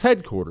be his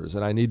headquarters.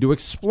 And I need to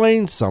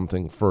explain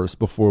something first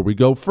before we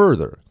go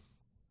further.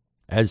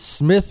 As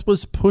Smith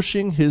was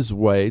pushing his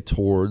way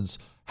towards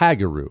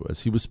Hagaru,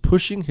 as he was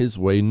pushing his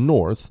way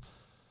north,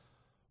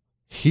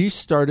 he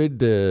started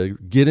to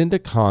get into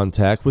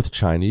contact with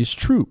Chinese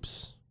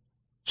troops.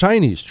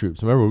 Chinese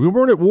troops. Remember, we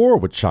weren't at war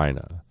with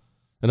China.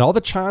 And all the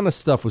China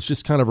stuff was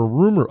just kind of a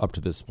rumor up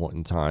to this point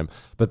in time.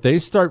 But they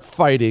start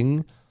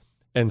fighting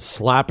and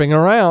slapping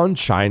around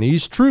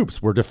Chinese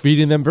troops. We're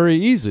defeating them very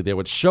easily. They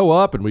would show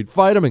up and we'd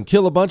fight them and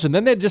kill a bunch, and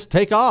then they'd just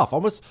take off,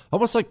 almost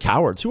like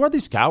cowards. Who are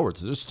these cowards?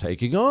 They're just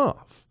taking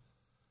off.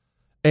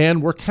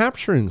 And we're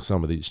capturing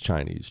some of these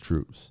Chinese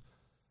troops.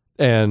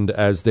 And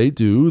as they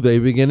do, they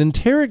begin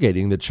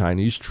interrogating the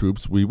Chinese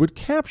troops we would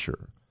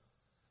capture.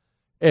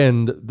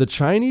 And the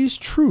Chinese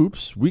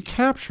troops we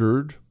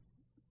captured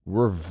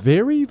were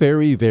very,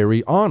 very,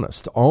 very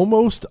honest,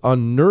 almost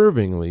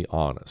unnervingly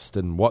honest.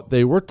 And what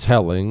they were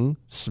telling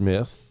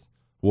Smith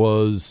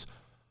was,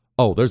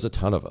 oh, there's a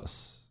ton of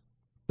us.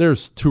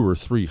 There's 200,000 or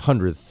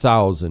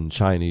 300,000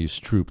 Chinese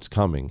troops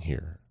coming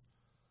here.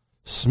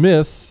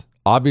 Smith,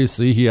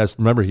 obviously, he has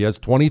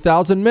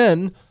 20,000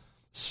 men.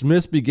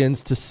 Smith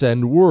begins to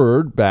send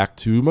word back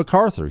to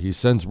MacArthur. He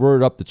sends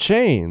word up the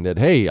chain that,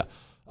 hey,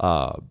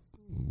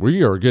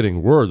 we are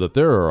getting word that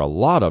there are a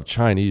lot of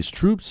Chinese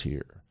troops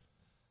here.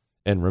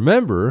 And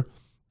remember,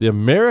 the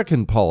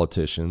American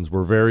politicians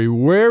were very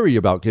wary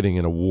about getting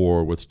in a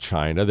war with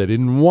China. They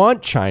didn't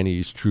want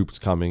Chinese troops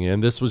coming in.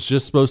 This was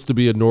just supposed to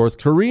be a North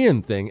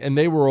Korean thing. And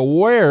they were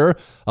aware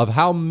of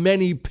how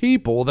many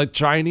people the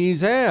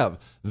Chinese have.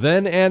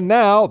 Then and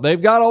now,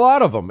 they've got a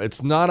lot of them.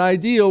 It's not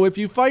ideal if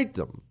you fight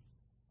them.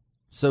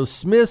 So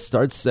Smith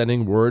starts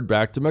sending word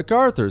back to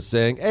MacArthur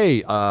saying,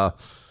 hey,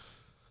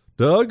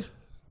 Doug,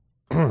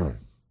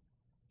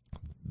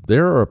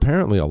 there are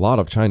apparently a lot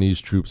of Chinese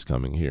troops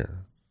coming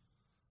here.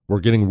 We're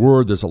getting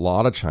word there's a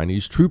lot of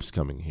Chinese troops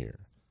coming here.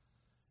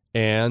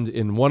 And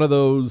in one of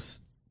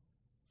those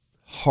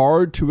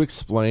hard to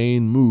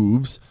explain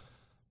moves,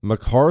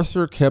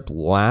 MacArthur kept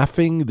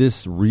laughing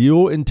this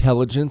real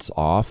intelligence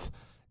off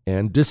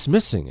and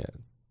dismissing it.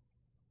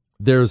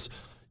 There's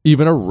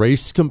even a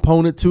race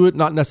component to it,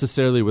 not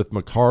necessarily with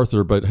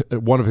MacArthur,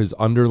 but one of his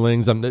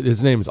underlings.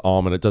 His name's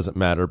Almond, it doesn't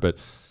matter, but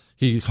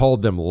he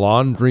called them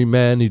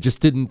laundrymen. He just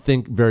didn't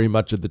think very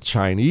much of the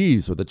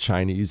Chinese or the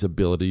Chinese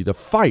ability to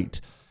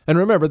fight. And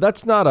remember,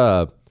 that's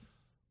not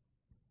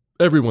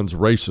everyone's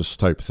racist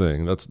type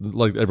thing. That's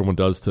like everyone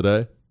does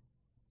today.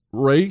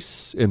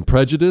 Race and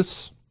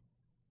prejudice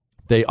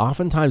they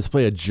oftentimes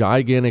play a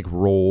gigantic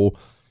role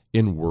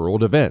in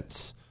world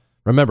events.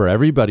 Remember,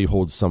 everybody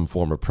holds some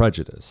form of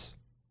prejudice.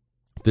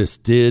 It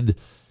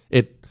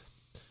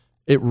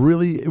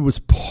was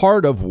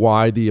part of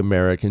why the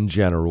American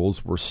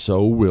generals were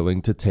so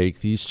willing to take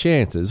these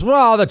chances.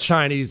 Well, the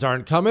Chinese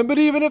aren't coming, but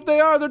even if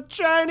they are, they're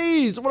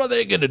Chinese. What are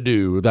they going to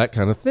do? That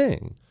kind of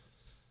thing.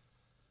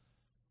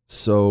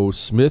 So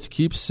Smith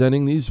keeps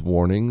sending these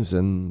warnings,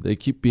 and they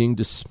keep being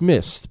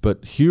dismissed.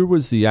 But here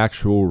was the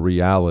actual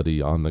reality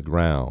on the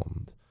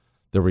ground.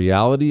 The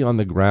reality on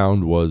the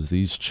ground was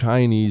these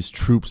Chinese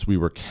troops we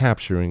were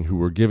capturing who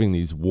were giving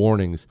these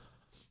warnings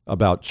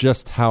about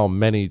just how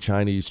many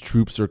Chinese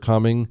troops are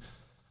coming.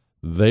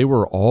 They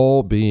were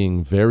all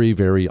being very,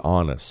 very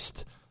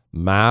honest.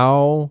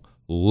 Mao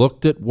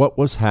looked at what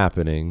was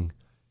happening,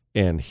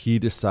 and he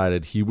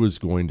decided he was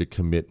going to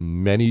commit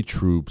many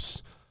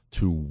troops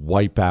to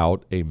wipe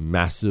out a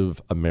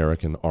massive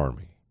American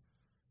army.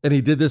 And he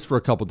did this for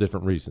a couple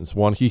different reasons.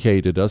 One, he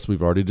hated us.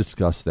 We've already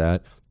discussed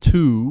that.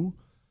 Two,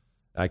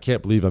 I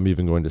can't believe I'm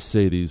even going to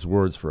say these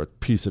words for a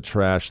piece of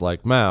trash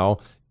like Mao.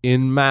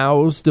 In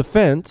Mao's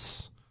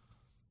defense,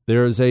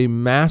 there is a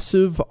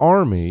massive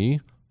army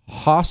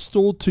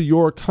hostile to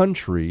your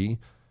country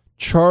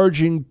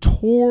charging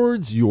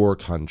towards your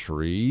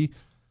country.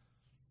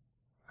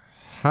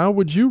 How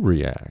would you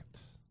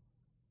react?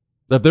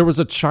 If there was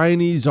a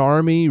Chinese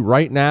army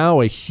right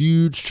now, a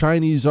huge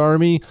Chinese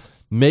army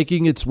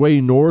making its way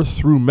north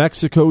through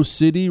Mexico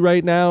City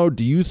right now,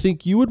 do you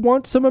think you would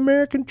want some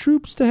American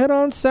troops to head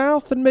on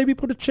south and maybe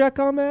put a check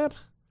on that?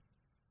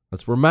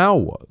 That's where Mao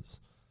was.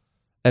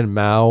 And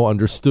Mao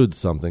understood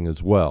something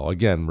as well.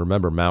 Again,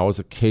 remember, Mao is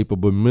a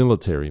capable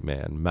military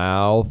man.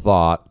 Mao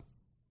thought,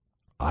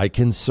 I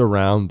can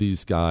surround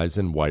these guys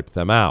and wipe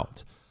them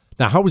out.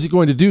 Now, how was he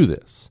going to do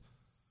this?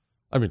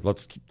 I mean,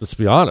 let's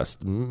be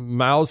honest.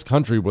 Mao's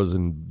country was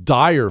in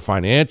dire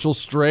financial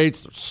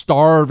straits,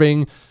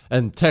 starving,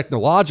 and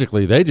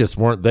technologically, they just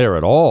weren't there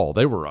at all.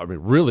 They were,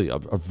 really a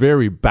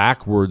very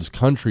backwards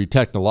country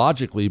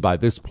technologically by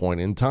this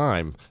point in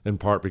time, in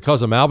part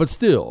because of Mao, but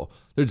still,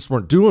 they just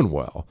weren't doing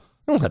well.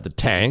 They don't have the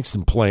tanks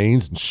and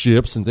planes and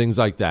ships and things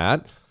like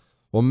that.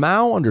 Well,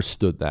 Mao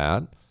understood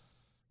that,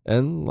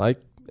 and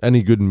like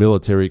any good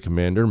military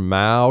commander,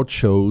 Mao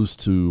chose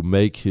to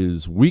make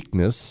his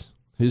weakness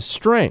his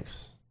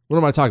strength. What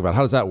am I talking about?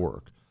 How does that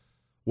work?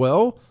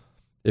 Well,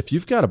 if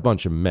you've got a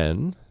bunch of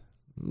men,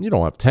 you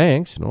don't have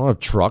tanks, you don't have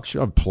trucks, you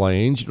don't have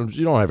planes,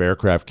 you don't have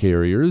aircraft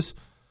carriers.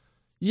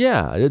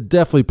 Yeah, it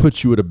definitely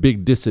puts you at a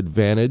big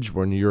disadvantage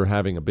when you're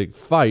having a big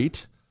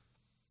fight.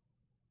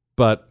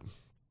 But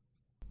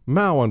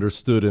Mao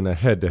understood in a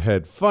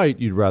head-to-head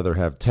fight, you'd rather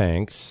have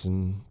tanks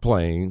and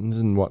planes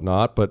and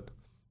whatnot, but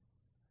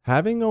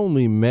having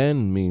only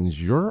men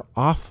means you're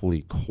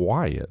awfully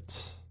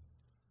quiet.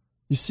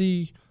 You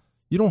see,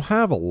 you don't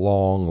have a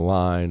long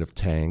line of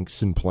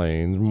tanks and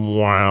planes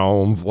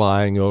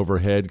flying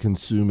overhead,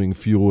 consuming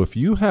fuel. If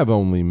you have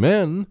only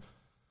men,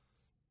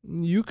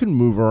 you can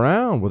move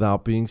around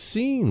without being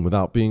seen,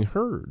 without being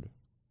heard.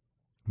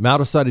 Mao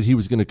decided he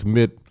was going to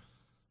commit,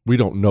 we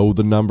don't know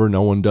the number,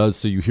 no one does,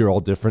 so you hear all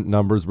different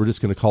numbers. We're just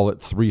going to call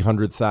it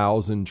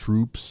 300,000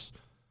 troops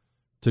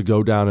to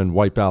go down and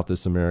wipe out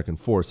this American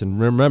force. And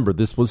remember,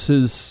 this was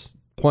his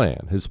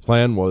plan. His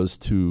plan was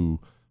to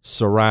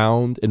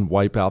surround and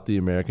wipe out the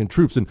American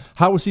troops. And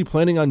how was he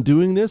planning on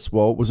doing this?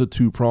 Well, it was a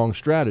two-pronged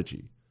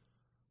strategy.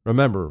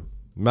 Remember,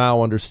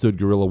 Mao understood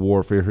guerrilla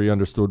warfare. He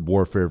understood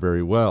warfare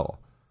very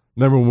well.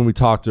 Remember when we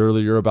talked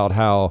earlier about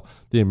how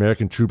the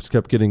American troops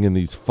kept getting in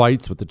these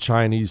fights with the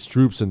Chinese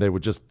troops and they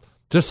would just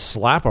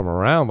slap them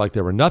around like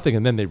they were nothing,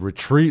 and then they'd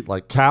retreat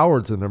like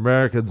cowards, and the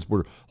Americans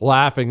were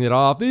laughing it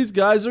off. These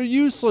guys are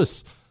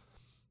useless.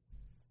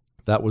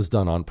 That was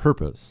done on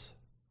purpose.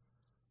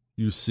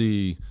 You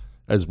see,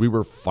 as we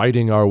were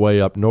fighting our way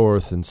up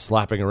north and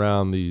slapping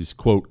around these,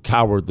 quote,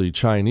 cowardly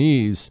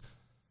Chinese,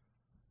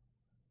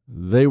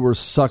 they were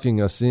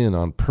sucking us in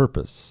on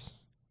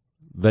purpose.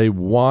 They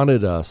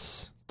wanted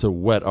us to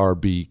wet our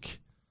beak,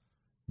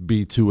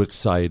 be too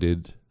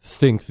excited,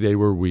 think they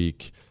were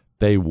weak.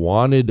 They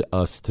wanted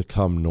us to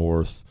come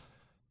north.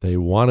 They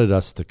wanted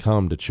us to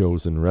come to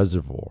Chosin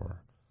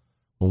Reservoir.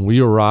 When we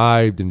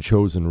arrived in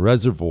Chosin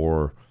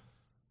Reservoir,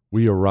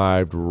 we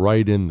arrived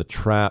right in the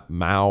trap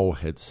Mao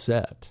had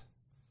set.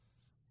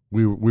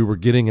 We were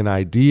getting an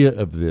idea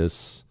of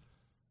this,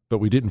 but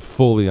we didn't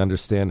fully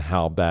understand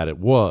how bad it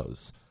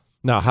was.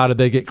 Now, how did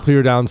they get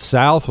clear down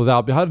south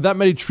how did that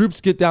many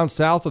troops get down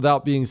south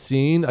without being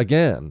seen?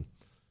 Again,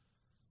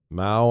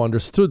 Mao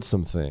understood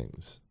some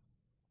things.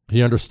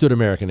 He understood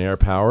American air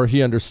power.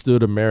 He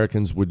understood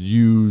Americans would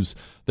use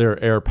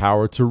their air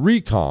power to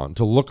recon,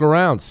 to look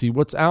around, see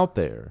what's out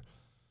there.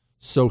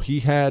 So he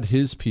had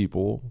his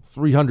people,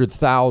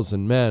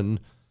 300,000 men,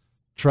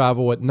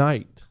 travel at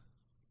night.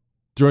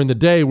 During the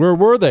day, where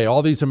were they?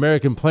 All these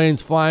American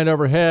planes flying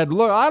overhead.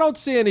 Look, I don't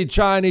see any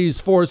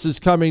Chinese forces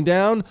coming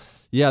down.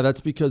 Yeah,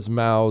 that's because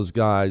Mao's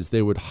guys,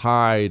 they would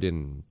hide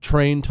in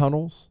train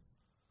tunnels.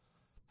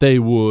 They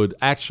would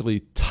actually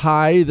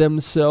tie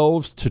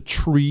themselves to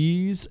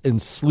trees and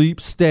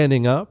sleep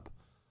standing up.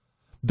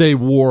 They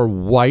wore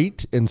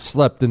white and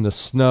slept in the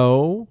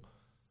snow.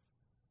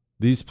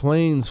 These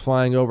planes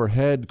flying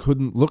overhead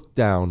couldn't look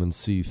down and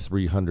see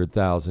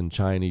 300,000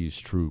 Chinese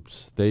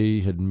troops.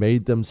 They had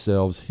made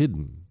themselves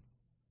hidden.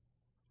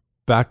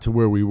 Back to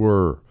where we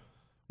were.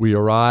 We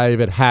arrive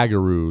at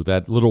Hagaru,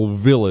 that little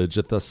village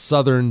at the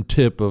southern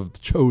tip of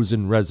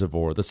Chosin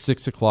Reservoir, the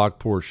 6 o'clock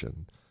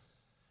portion.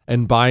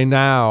 And by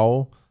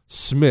now,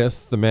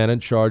 Smith, the man in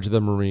charge of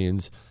the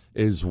Marines,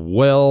 is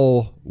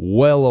well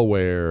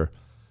aware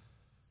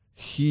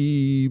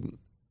he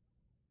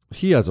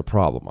has a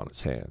problem on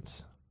his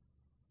hands.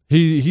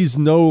 He's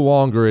no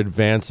longer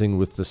advancing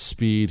with the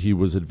speed he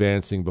was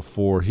advancing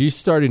before. He's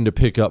starting to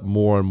pick up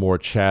more and more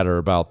chatter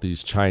about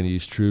these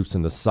Chinese troops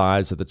and the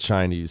size of the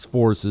Chinese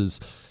forces.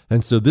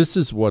 And so this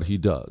is what he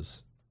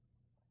does.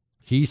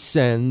 He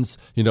sends,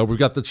 we've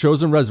got the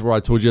Chosin Reservoir. I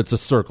told you it's a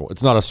circle.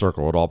 It's not a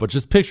circle at all, but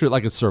just picture it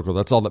like a circle.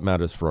 That's all that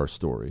matters for our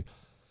story.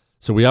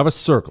 So we have a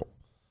circle,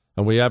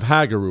 and we have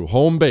Hagaru,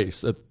 home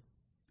base, at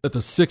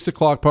the 6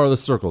 o'clock part of the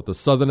circle, at the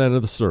southern end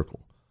of the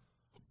circle.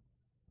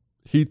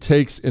 He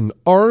takes an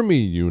army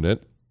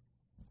unit.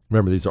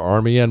 Remember, these are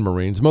Army and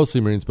Marines,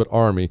 mostly Marines, but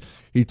Army.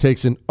 He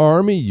takes an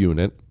Army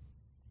unit,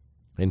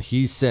 and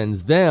he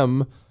sends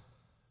them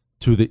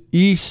to the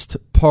east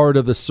part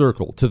of the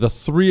circle, to the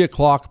 3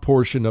 o'clock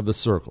portion of the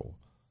circle.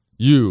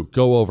 You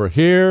go over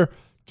here,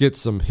 get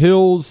some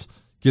hills,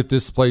 get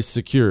this place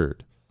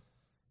secured.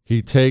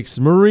 He takes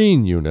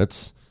Marine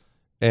units,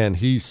 and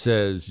he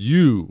says,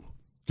 you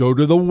go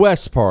to the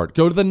west part,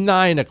 go to the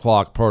 9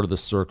 o'clock part of the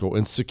circle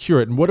and secure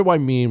it. And what do I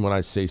mean when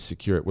I say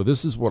secure it? Well,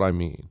 this is what I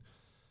mean.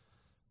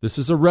 This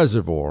is a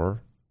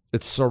reservoir.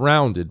 It's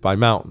surrounded by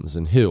mountains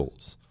and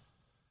hills.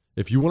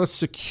 If you want to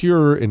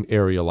secure an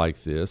area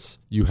like this,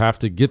 you have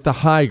to get the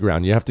high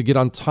ground. You have to get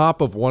on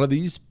top of one of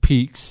these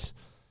peaks,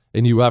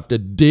 and you have to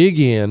dig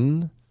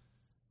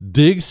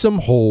some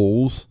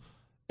holes,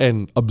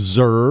 and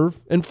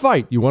observe and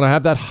fight. You want to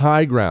have that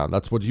high ground.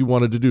 That's what you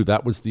wanted to do.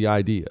 That was the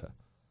idea.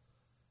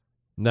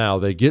 Now,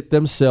 they get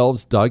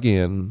themselves dug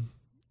in,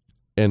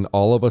 and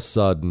all of a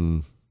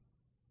sudden,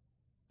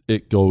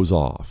 it goes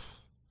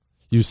off.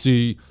 You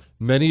see,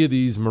 many of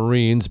these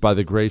Marines, by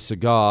the grace of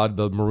God,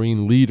 the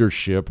Marine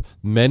leadership,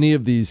 many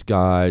of these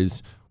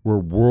guys were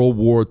World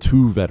War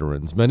II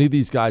veterans. Many of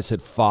these guys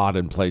had fought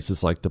in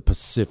places like the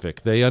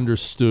Pacific. They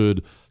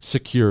understood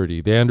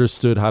security. They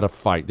understood how to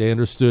fight. They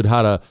understood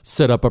how to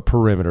set up a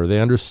perimeter. They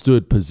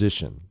understood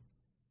position.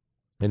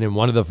 And in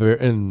one of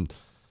the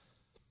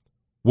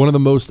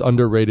most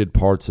underrated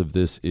parts of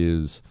this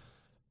is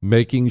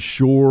making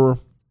sure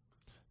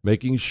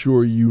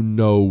you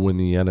know when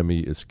the enemy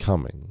is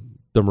coming.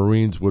 The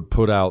Marines would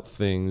put out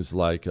things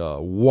like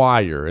a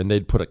wire, and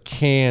they'd put a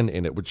can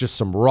in it with just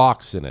some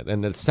rocks in it.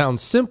 And it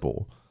sounds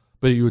simple,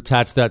 but you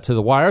attach that to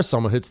the wire,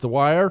 someone hits the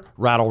wire,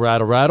 rattle,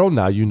 rattle, rattle,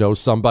 now you know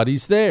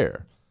somebody's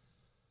there.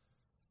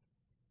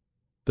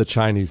 The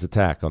Chinese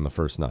attack on the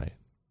first night.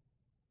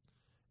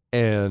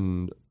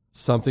 And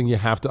something you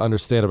have to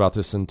understand about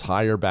this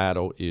entire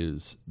battle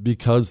is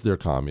because they're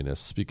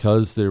communists,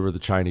 because they were the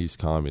Chinese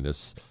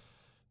communists,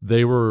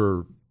 they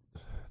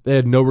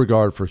had no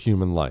regard for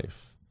human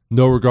life.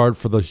 No regard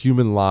for the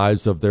human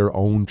lives of their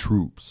own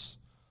troops.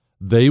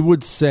 They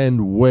would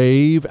send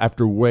wave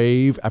after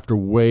wave after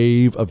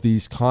wave of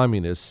these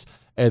communists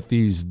at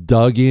these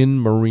dug-in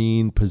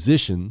Marine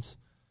positions,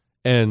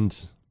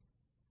 and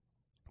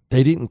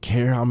they didn't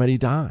care how many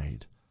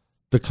died.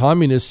 The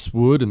communists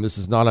would, and this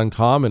is not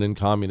uncommon in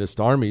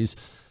communist armies,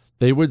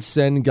 they would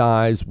send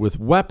guys with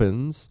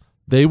weapons.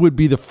 They would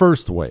be the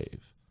first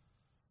wave.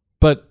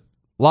 But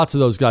lots of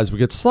those guys would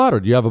get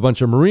slaughtered. You have a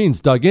bunch of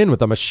Marines dug in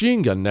with a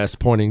machine gun nest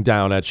pointing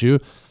down at you.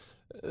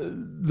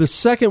 The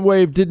second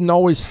wave didn't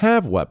always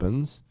have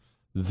weapons.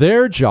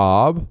 Their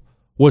job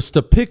was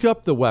to pick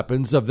up the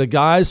weapons of the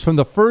guys from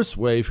the first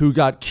wave who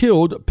got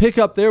killed, pick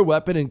up their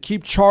weapon, and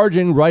keep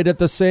charging right at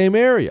the same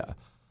area.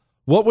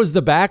 What was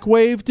the back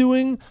wave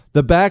doing?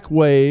 The back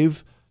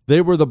wave, they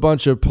were the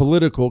bunch of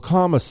political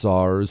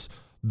commissars.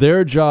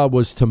 Their job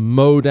was to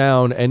mow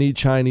down any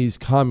Chinese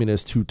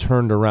communist who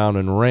turned around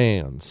and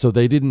ran. So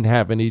they didn't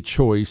have any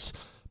choice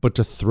but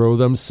to throw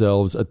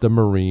themselves at the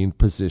Marine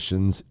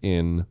positions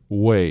in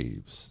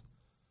waves.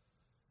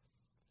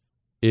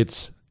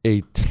 It's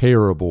a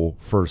terrible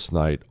first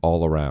night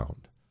all around.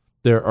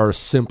 There are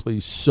simply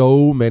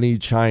so many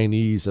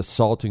Chinese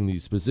assaulting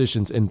these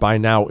positions, and by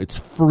now it's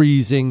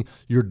freezing.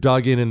 You're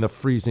dug in the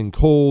freezing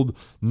cold.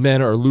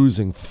 Men are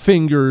losing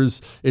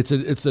fingers. It's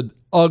an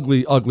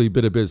ugly, ugly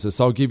bit of business.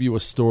 I'll give you a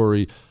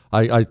story.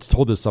 I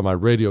told this on my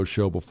radio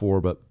show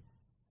before, but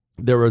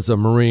there was a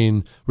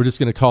Marine. We're just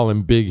going to call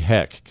him Big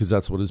Heck because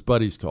that's what his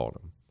buddies called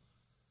him.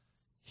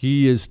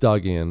 He is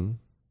dug in,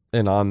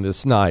 and on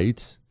this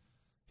night,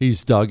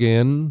 he's dug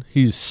in.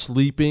 He's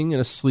sleeping in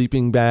a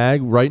sleeping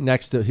bag right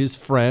next to his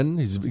friend.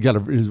 He's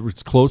got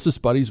his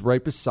closest buddies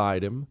right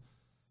beside him.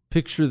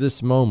 Picture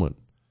this moment.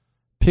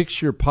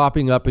 Picture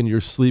popping up in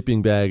your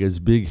sleeping bag as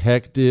Big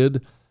Heck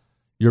did.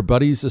 Your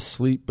buddy's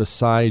asleep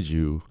beside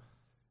you,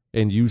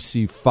 and you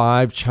see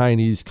 5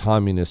 Chinese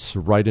communists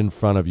right in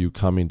front of you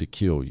coming to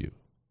kill you.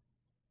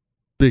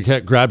 Big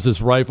Heck grabs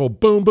his rifle,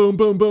 boom, boom,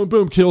 boom, boom,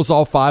 boom, kills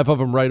all 5 of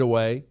them right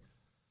away.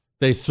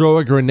 They throw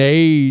a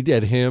grenade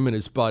at him and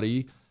his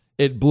buddy.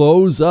 It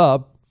blows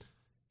up.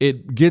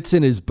 It gets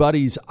in his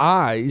buddy's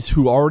eyes,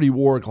 who already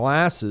wore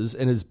glasses,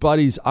 and his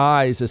buddy's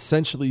eyes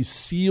essentially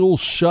seal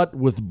shut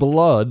with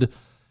blood.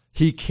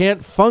 He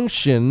can't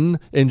function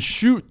and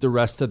shoot the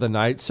rest of the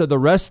night. So the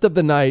rest of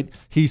the night,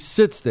 he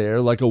sits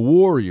there like a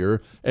warrior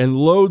and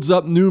loads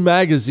up new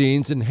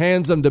magazines and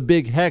hands them to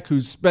Big Heck, who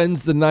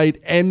spends the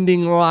night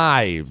ending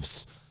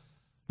lives.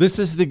 This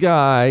is the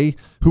guy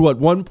who at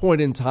one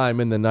point in time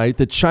in the night,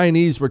 the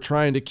Chinese were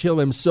trying to kill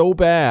him so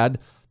bad,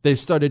 they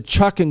started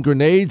chucking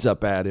grenades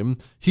up at him.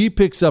 He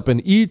picks up an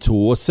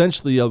E-tool,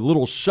 essentially a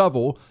little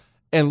shovel,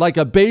 and like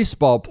a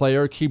baseball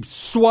player, keeps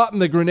swatting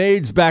the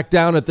grenades back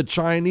down at the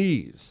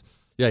Chinese.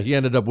 Yeah, he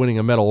ended up winning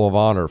a Medal of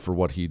Honor for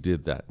what he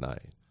did that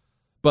night.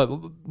 But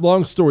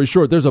long story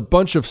short, there's a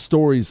bunch of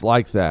stories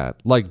like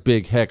that, like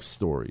Big Heck's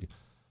story.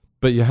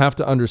 But you have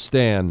to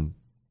understand,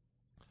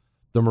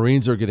 the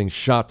Marines are getting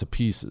shot to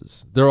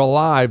pieces. They're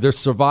alive, they're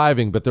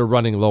surviving, but they're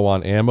running low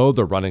on ammo,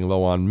 they're running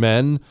low on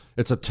men.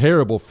 It's a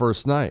terrible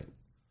first night.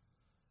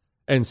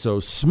 And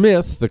so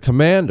Smith, the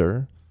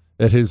commander,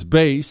 at his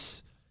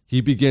base, he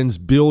begins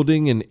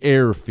building an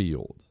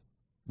airfield.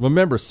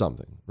 Remember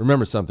something.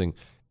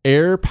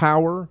 Air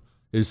power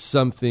is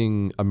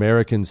something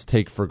Americans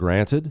take for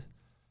granted.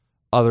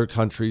 Other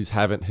countries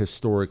haven't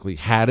historically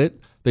had it.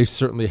 They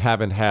certainly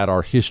haven't had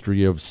our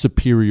history of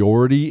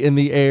superiority in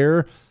the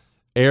air.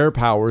 Air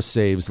power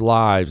saves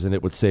lives, and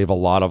it would save a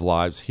lot of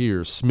lives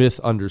here. Smith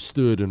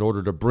understood in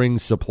order to bring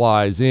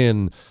supplies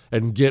in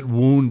and get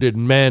wounded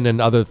men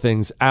and other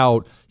things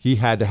out, he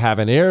had to have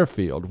an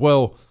airfield.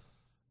 Well,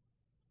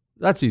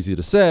 that's easy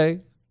to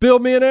say.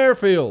 Build me an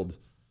airfield.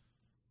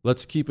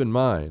 Let's keep in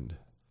mind,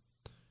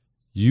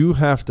 you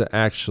have to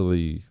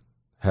actually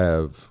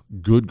have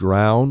good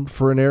ground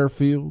for an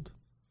airfield.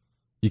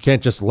 You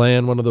can't just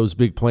land one of those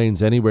big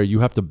planes anywhere.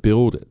 You have to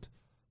build it.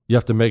 You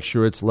have to make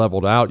sure it's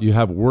leveled out. You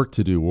have work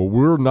to do. Well,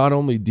 we're not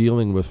only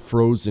dealing with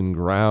frozen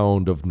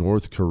ground of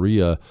North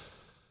Korea.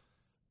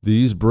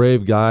 These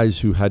brave guys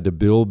who had to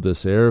build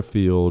this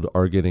airfield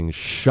are getting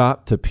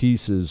shot to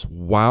pieces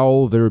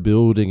while they're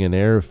building an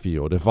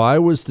airfield. If I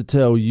was to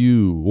tell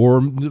you,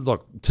 or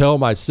look, tell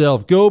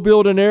myself, go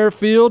build an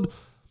airfield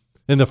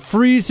in the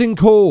freezing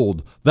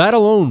cold, that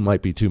alone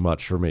might be too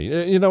much for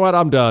me. You know what?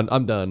 I'm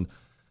done.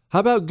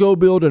 How about go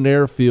build an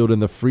airfield in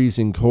the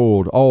freezing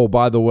cold? Oh,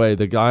 by the way,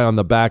 the guy on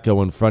the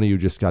backhoe in front of you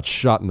just got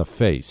shot in the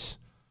face.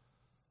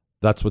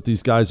 That's what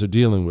these guys are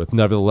dealing with.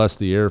 Nevertheless,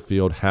 the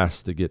airfield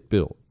has to get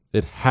built.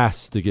 It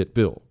has to get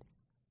built.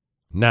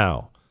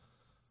 Now,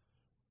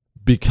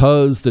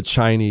 because the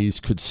Chinese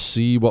could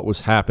see what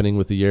was happening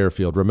with the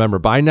airfield, remember,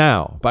 by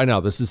now,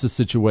 this is the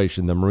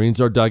situation. The Marines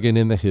are dug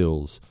in the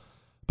hills,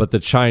 but the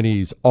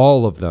Chinese,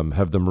 all of them,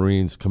 have the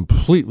Marines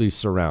completely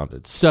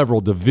surrounded.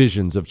 Several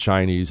divisions of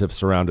Chinese have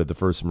surrounded the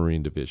 1st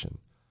Marine Division.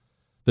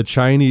 The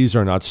Chinese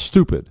are not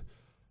stupid.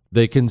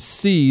 They can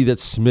see that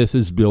Smith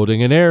is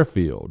building an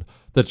airfield.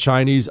 The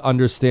Chinese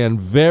understand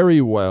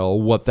very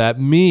well what that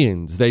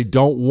means. They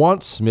don't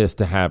want Smith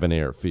to have an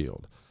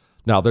airfield.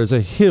 Now, there's a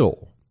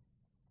hill.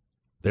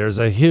 There's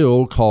a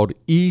hill called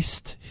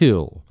East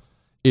Hill.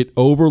 It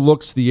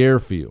overlooks the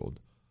airfield.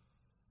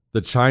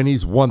 The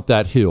Chinese want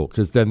that hill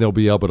because then they'll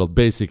be able to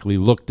basically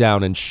look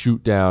down and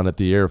shoot down at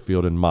the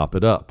airfield and mop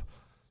it up.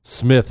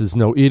 Smith is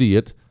no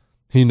idiot.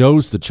 He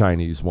knows the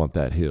Chinese want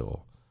that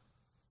hill.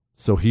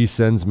 So he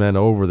sends men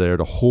over there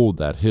to hold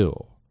that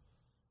hill.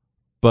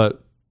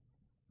 But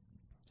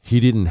he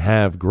didn't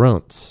have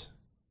grunts.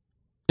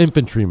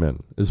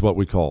 Infantrymen is what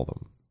we call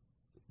them.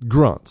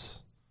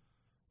 Grunts.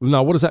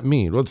 Now, what does that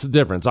mean? What's the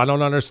difference? I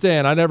don't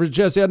understand. I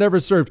never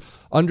served.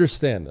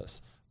 Understand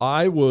this.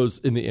 I was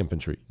in the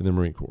infantry in the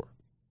Marine Corps.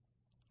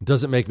 It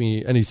doesn't make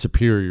me any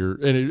superior,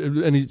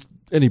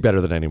 any better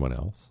than anyone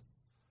else.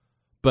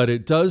 But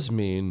it does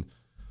mean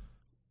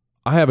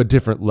I have a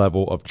different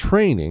level of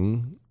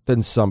training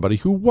than somebody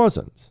who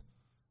wasn't.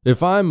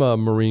 If I'm a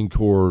Marine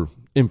Corps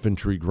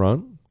infantry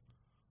grunt,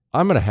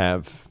 I'm going to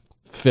have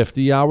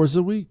 50 hours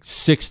a week,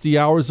 60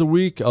 hours a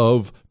week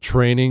of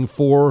training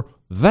for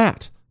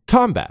that,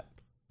 combat.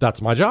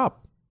 That's my job.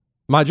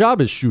 My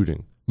job is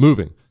shooting,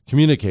 moving,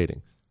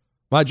 communicating.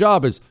 My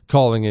job is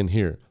calling in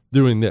here,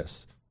 doing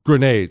this,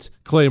 grenades,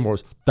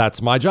 claymores.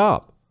 That's my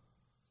job.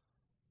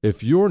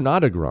 If you're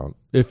not a grunt,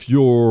 if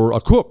you're a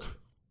cook,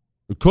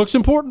 the cook's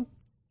important.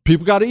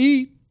 People got to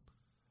eat.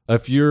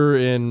 If you're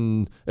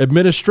an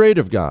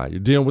administrative guy, you're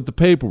dealing with the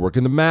paperwork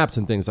and the maps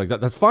and things like that,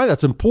 that's fine.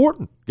 That's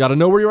important. Got to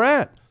know where you're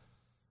at.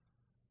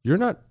 You're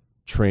not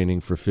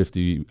training for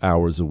 50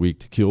 hours a week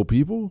to kill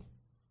people.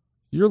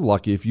 You're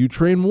lucky if you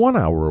train 1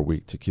 hour a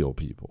week to kill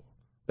people.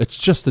 It's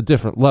just a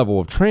different level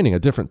of training, a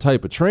different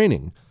type of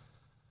training.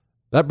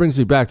 That brings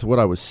me back to what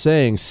I was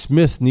saying.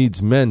 Smith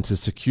needs men to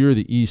secure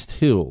the East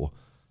Hill.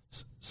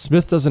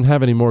 Smith doesn't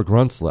have any more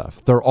grunts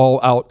left. They're all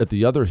out at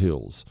the other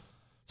hills.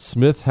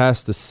 Smith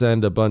has to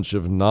send a bunch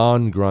of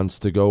non-grunts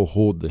to go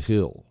hold the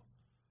hill.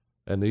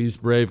 And these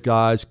brave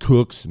guys,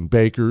 cooks and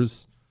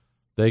bakers,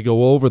 they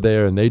go over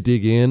there and they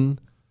dig in,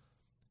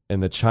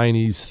 and the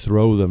Chinese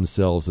throw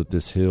themselves at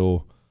this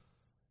hill,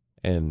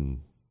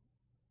 and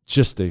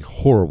just a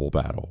horrible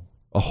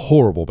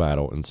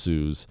battle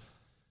ensues.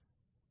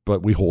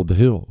 But we hold the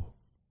hill.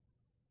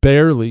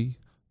 Barely,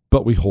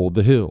 but we hold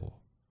the hill.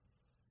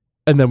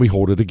 And then we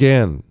hold it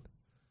again.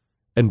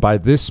 And by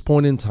this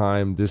point in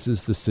time, this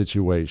is the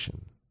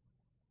situation.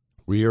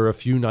 We are a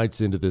few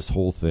nights into this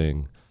whole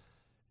thing,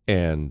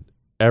 and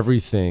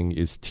everything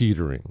is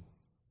teetering.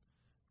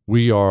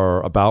 We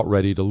are about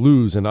ready to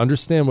lose, and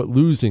understand what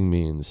losing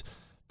means.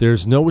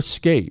 There's no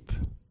escape.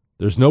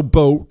 There's no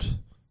boat.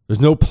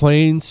 There's no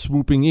plane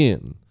swooping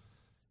in.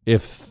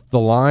 If the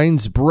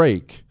lines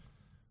break,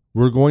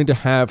 we're going to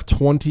have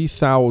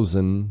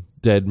 20,000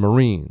 dead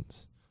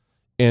Marines.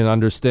 And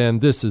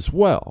understand this as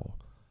well.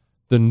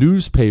 The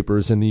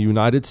newspapers in the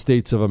United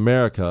States of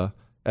America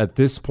at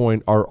this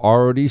point are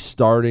already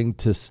starting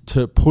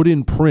to put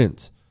in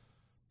print,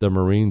 the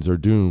Marines are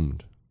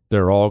doomed.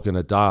 They're all going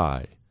to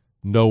die.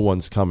 No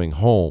one's coming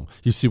home.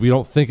 You see, we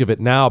don't think of it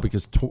now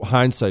because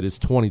hindsight is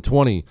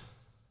 2020.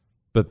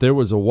 But there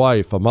was a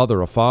wife, a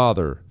mother, a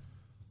father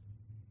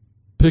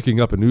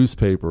picking up a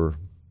newspaper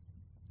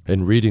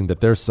and reading that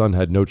their son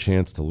had no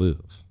chance to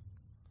live.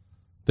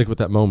 Think what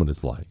that moment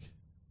is like.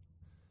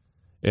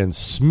 And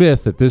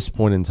Smith, at this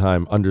point in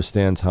time,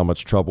 understands how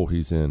much trouble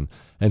he's in.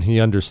 And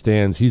he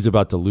understands he's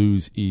about to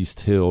lose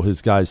East Hill.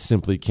 His guys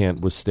simply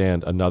can't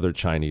withstand another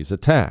Chinese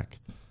attack.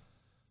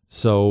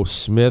 So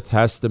Smith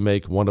has to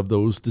make one of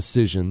those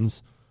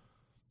decisions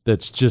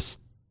that's just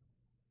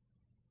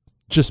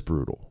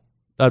brutal.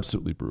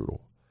 Absolutely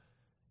brutal.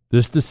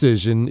 This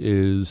decision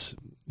is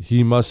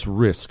he must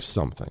risk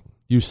something.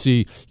 You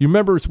see, you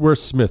remember where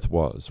Smith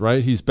was,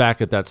 right? He's back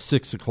at that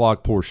 6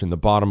 o'clock portion, the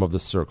bottom of the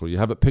circle. You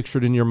have it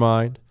pictured in your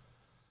mind?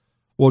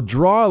 Well,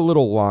 draw a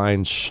little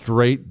line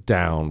straight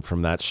down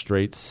from that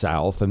straight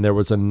south, and there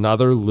was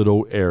another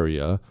little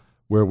area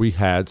where we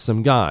had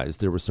some guys.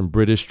 There were some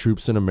British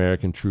troops and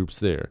American troops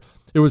there.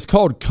 It was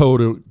called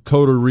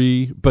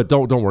Coterie, but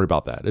don't worry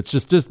about that. It's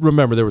just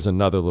remember there was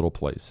another little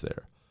place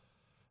there.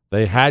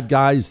 They had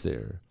guys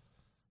there.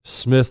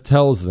 Smith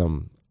tells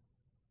them,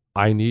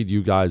 I need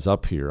you guys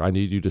up here. I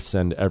need you to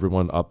send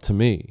everyone up to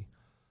me.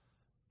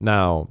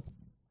 Now,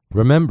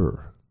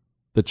 remember,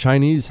 the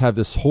Chinese have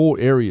this whole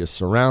area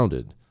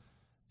surrounded,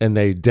 and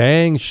they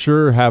dang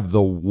sure have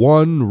the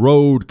one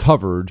road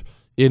covered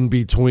in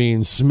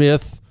between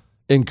Smith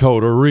and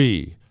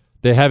Coterie.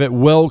 They have it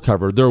well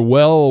covered. They're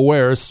well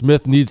aware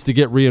Smith needs to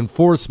get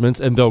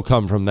reinforcements, and they'll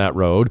come from that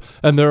road.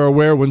 And they're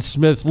aware when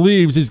Smith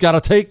leaves, he's got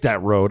to take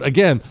that road.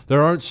 Again,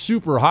 there aren't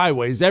super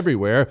highways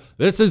everywhere.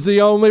 This is the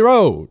only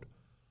road.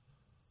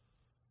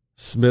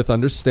 Smith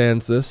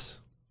understands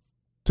this.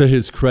 To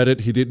his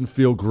credit, he didn't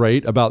feel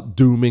great about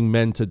dooming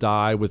men to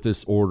die with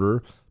this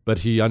order, but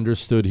he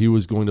understood he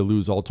was going to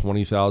lose all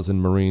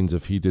 20,000 Marines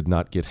if he did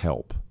not get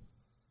help.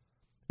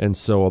 And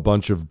so a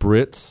bunch of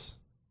Brits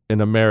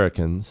and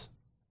Americans,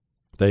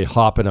 they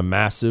hop in a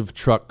massive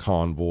truck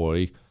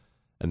convoy,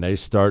 and they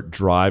start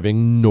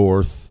driving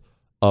north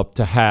up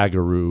to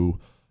Hagaru,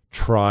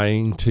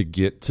 trying to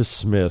get to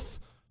Smith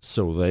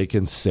so they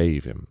can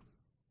save him.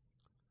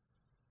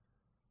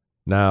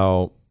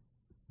 Now,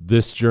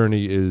 this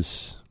journey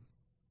is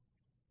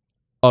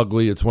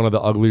ugly. It's one of the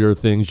uglier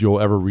things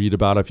you'll ever read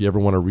about if you ever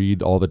want to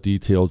read all the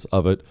details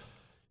of it.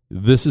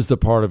 This is the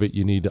part of it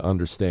you need to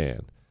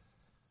understand.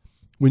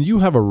 When you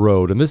have a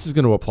road, and this is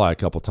going to apply a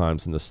couple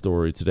times in the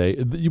story today,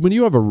 when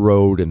you have a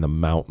road in the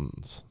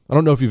mountains, I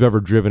don't know if you've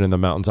ever driven in the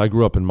mountains. I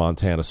grew up in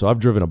Montana, so I've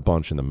driven a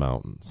bunch in the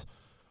mountains.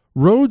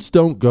 Roads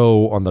don't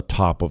go on the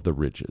top of the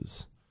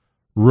ridges.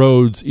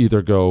 Roads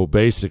either go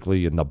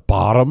basically in the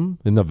bottom,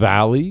 in the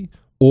valley,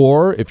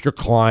 or if you're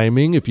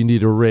climbing, if you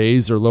need to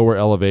raise or lower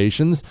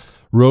elevations,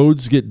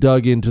 roads get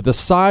dug into the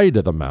side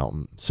of the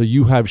mountain. So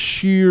you have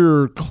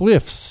sheer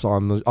cliffs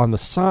on the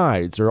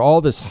sides, or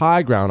all this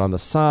high ground on the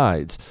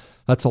sides.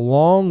 That's a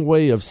long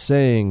way of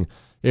saying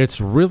it's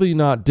really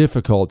not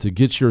difficult to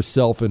get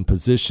yourself in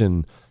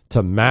position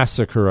to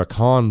massacre a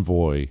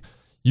convoy.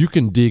 You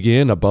can dig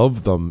in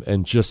above them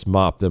and just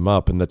mop them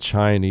up. And the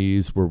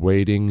Chinese were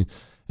waiting,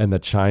 and the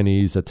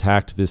Chinese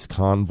attacked this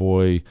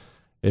convoy,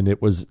 and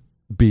it was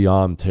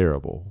beyond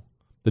terrible.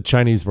 The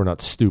Chinese were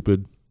not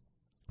stupid.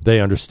 They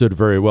understood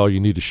very well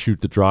you need to shoot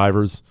the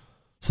drivers.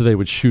 So they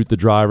would shoot the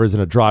drivers,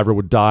 and a driver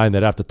would die, and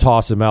they'd have to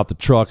toss him out the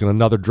truck, and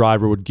another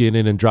driver would get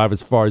in and drive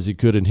as far as he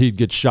could, and he'd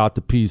get shot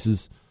to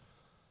pieces.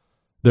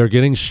 They're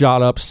getting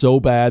shot up so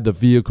bad, the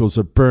vehicles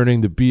are burning,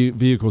 the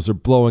vehicles are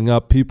blowing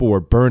up, people are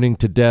burning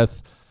to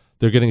death.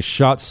 They're getting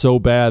shot so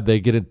bad,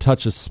 they get in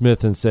touch with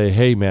Smith and say,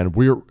 hey, man,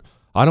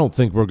 I don't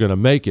think we're going to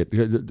make it.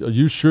 Are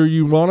you sure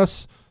you want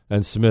us?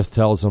 And Smith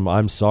tells him,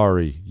 I'm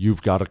sorry,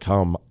 you've got to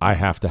come. I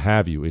have to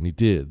have you. And he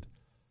did.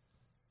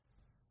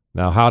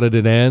 Now, how did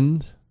it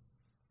end?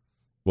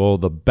 Well,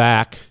 the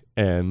back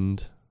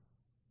end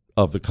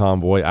of the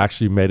convoy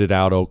actually made it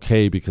out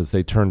okay because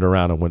they turned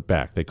around and went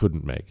back. They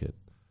couldn't make it.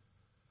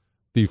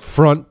 The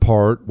front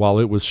part, while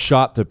it was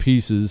shot to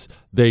pieces,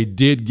 they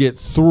did get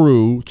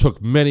through,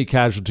 took many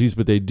casualties,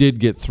 but they did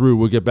get through.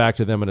 We'll get back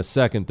to them in a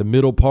second. The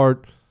middle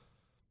part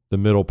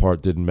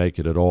didn't make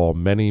it at all.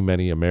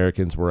 Many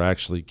Americans were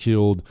actually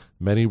killed.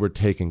 Many were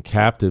taken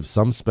captive.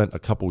 Some spent a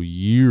couple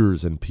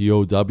years in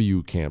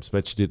POW camps.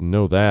 Bet you didn't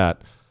know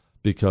that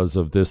because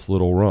of this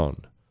little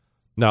run.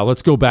 Now,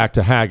 let's go back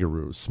to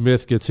Haggeroo.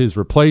 Smith gets his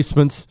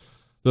replacements.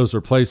 Those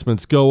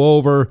replacements go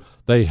over.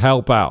 They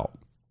help out.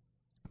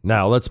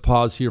 Now, let's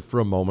pause here for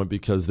a moment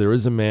because there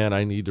is a man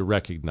I need to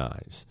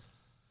recognize.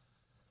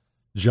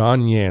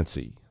 John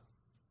Yancey.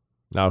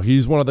 Now,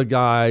 he's one of the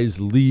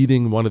guys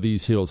leading one of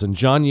these hills, and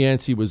John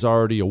Yancey was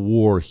already a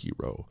war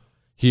hero.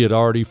 He had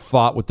already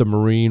fought with the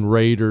Marine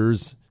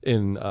Raiders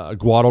in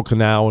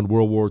Guadalcanal in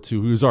World War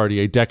II. He was already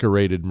a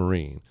decorated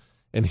Marine,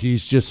 and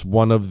he's just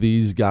one of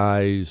these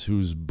guys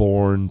who's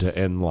born to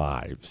end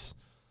lives.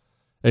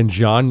 And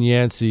John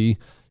Yancey,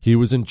 he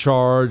was in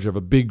charge of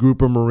a big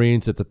group of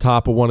Marines at the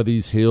top of one of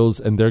these hills,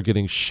 and they're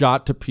getting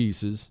shot to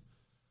pieces.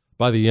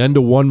 By the end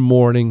of one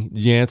morning,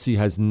 Yancey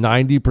has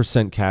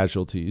 90%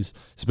 casualties.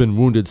 He's been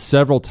wounded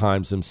several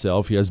times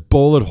himself. He has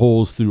bullet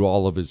holes through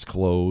all of his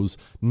clothes.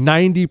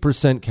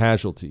 90%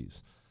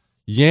 casualties.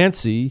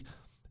 Yancey,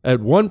 at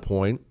one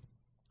point,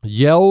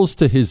 yells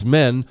to his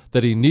men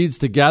that he needs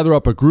to gather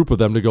up a group of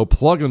them to go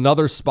plug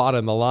another spot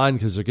in the line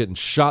because they're getting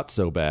shot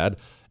so bad.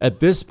 At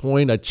this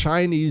point, a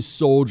Chinese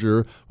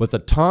soldier with a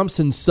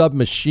Thompson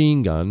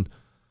submachine gun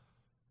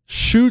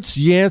shoots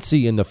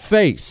Yancey in the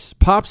face,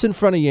 pops in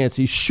front of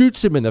Yancey,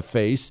 shoots him in the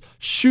face,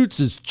 shoots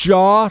his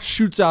jaw,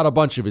 shoots out a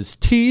bunch of his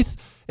teeth,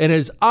 and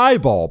his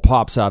eyeball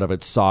pops out of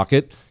its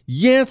socket.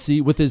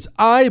 Yancey, with his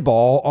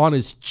eyeball on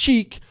his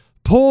cheek,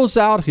 pulls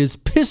out his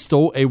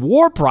pistol, a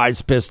war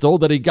prize pistol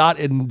that he got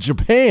in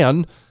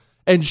Japan,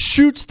 and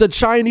shoots the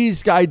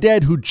Chinese guy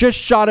dead who just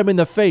shot him in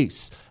the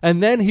face.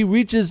 And then he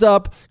reaches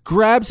up,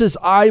 grabs his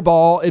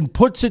eyeball, and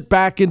puts it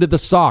back into the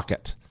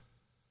socket.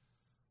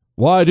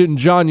 Why didn't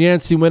John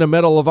Yancey win a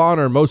Medal of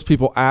Honor? Most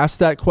people ask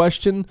that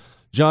question.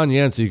 John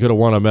Yancey could have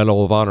won a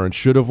Medal of Honor and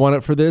should have won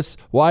it for this.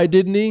 Why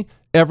didn't he?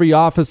 Every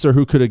officer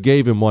who could have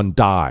gave him one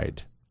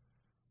died.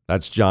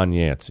 That's John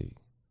Yancey.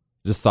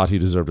 Just thought he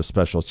deserved a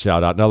special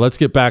shout out. Now let's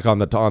get back on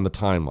the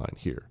timeline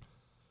here.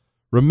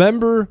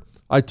 Remember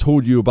I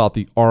told you about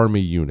the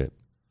Army unit.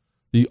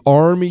 The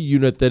Army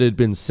unit that had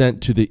been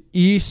sent to the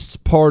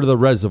east part of the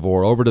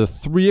reservoir, over to the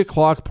 3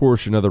 o'clock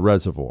portion of the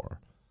reservoir.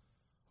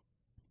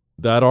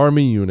 That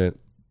Army unit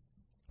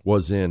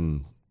was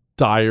in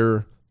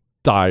dire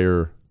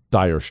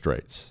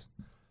straits.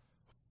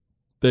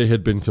 They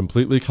had been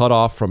completely cut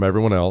off from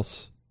everyone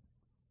else.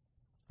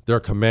 Their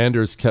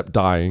commanders kept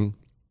dying.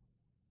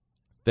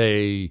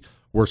 They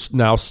were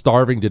now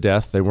starving to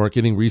death. They weren't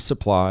getting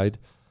resupplied.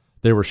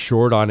 They were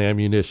short on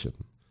ammunition.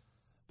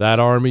 That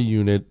Army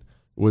unit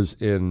was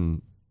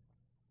in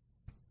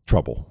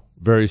trouble,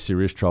 very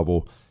serious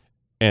trouble,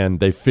 and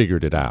they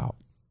figured it out.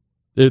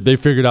 They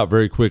figured out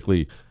very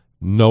quickly,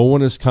 no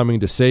one is coming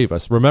to save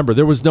us. Remember,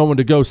 there was no one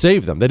to go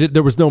save them.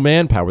 There was no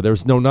manpower. There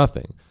was no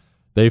nothing.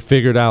 They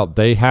figured out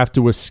they have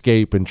to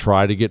escape and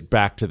try to get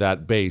back to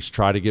that base,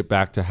 try to get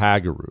back to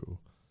Haggeroo.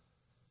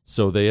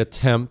 So they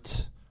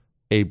attempt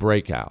a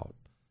breakout.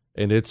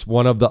 And it's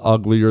one of the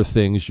uglier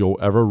things you'll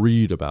ever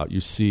read about.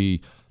 You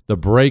see, the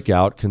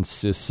breakout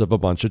consists of a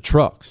bunch of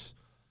trucks.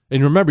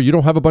 And remember, you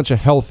don't have a bunch of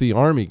healthy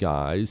Army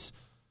guys.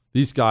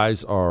 These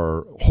guys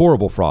are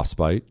horrible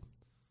frostbite.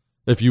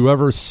 If you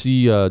ever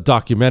see a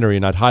documentary,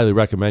 and I'd highly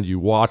recommend you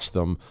watch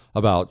them,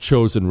 about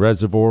Chosin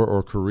Reservoir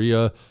or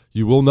Korea,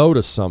 you will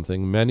notice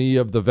something. Many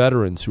of the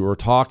veterans who are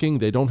talking,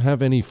 they don't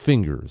have any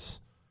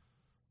fingers.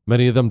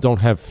 Many of them don't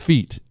have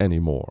feet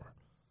anymore.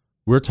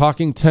 We're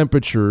talking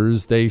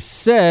temperatures, they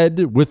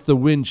said, with the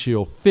wind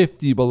chill,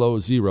 50 below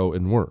zero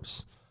and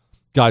worse.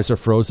 Guys are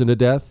frozen to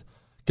death.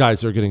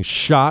 Guys are getting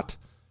shot.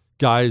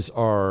 Guys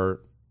are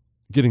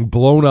getting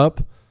blown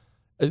up.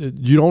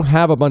 You don't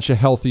have a bunch of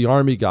healthy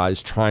Army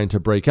guys trying to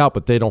break out,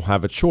 but they don't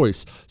have a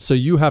choice. So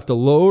you have to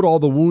load all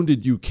the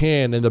wounded you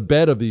can in the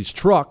bed of these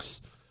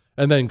trucks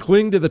and then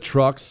cling to the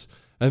trucks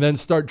and then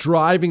start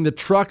driving the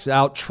trucks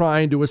out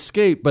trying to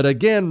escape. But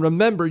again,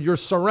 remember, you're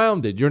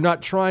surrounded. You're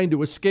not trying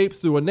to escape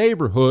through a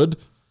neighborhood.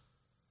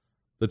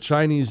 The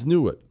Chinese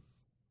knew it.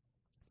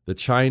 The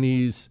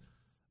Chinese,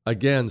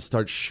 again,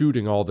 start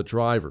shooting all the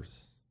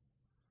drivers.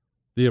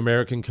 The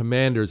American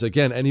commanders,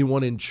 again,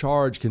 anyone in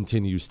charge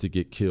continues to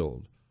get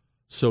killed.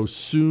 So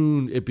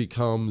soon it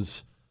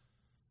becomes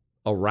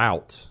a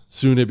rout.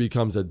 Soon it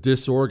becomes a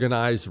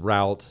disorganized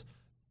rout,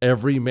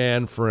 every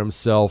man for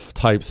himself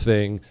type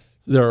thing.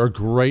 There are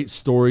great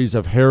stories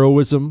of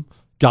heroism,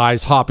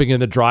 guys hopping in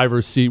the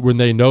driver's seat when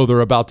they know they're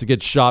about to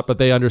get shot, but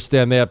they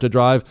understand they have to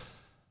drive.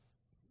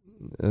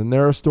 And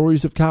there are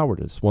stories of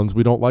cowardice, ones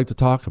we don't like to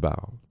talk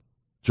about.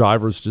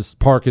 Drivers just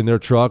parking their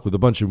truck with a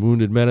bunch of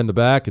wounded men in the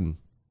back and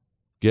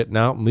getting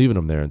out and leaving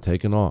them there and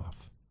taking off.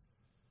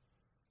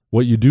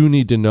 What you do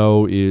need to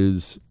know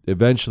is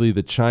eventually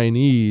the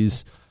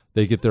Chinese,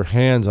 They get their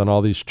hands on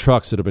all these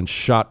trucks that have been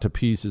shot to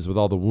pieces with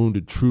all the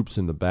wounded troops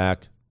in the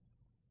back.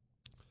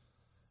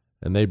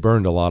 And they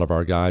burned a lot of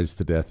our guys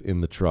to death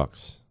in the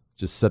trucks.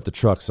 Just set the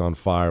trucks on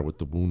fire with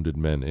the wounded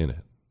men in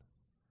it.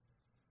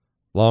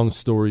 Long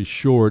story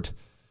short,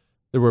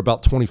 there were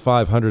about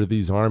 2,500 of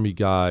these Army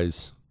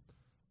guys.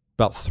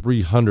 About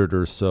 300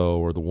 or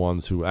so are the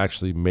ones who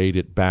actually made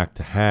it back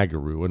to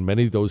Hagaru. And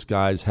many of those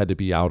guys had to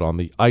be out on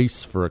the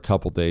ice for a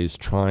couple days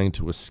trying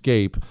to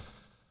escape.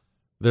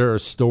 There are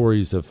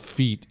stories of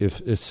feet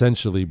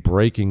essentially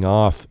breaking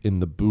off in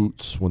the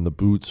boots when the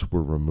boots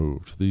were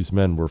removed. These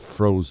men were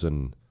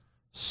frozen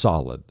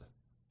solid.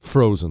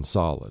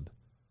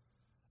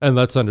 And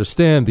let's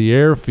understand the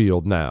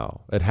airfield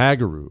now at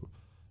Hagaru.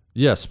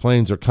 Yes,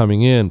 planes are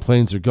coming in,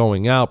 planes are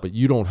going out, but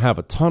you don't have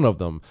a ton of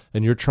them,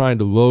 and you're trying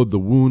to load the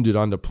wounded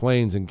onto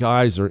planes, and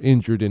guys are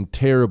injured in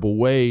terrible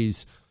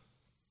ways.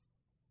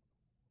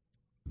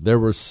 There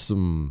were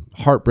some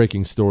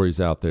heartbreaking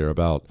stories out there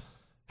about,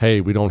 hey,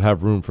 we don't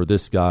have room for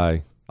this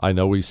guy. I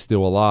know he's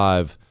still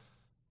alive.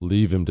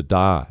 Leave him to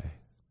die.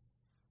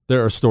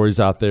 There are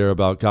stories out there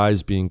about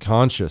guys being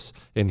conscious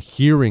and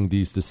hearing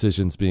these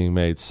decisions being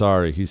made.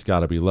 Sorry, he's got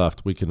to be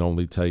left. We can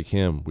only take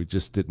him. We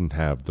just didn't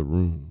have the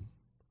room.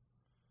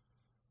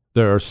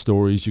 There are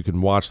stories, you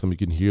can watch them, you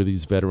can hear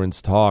these veterans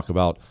talk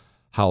about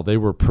how they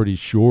were pretty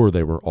sure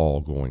they were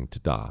all going to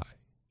die.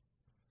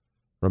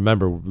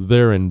 Remember,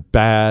 they're in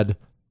bad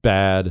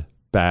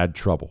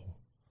trouble.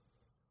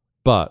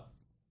 But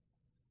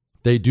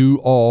they do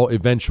all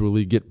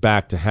eventually get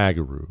back to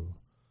Hagaru.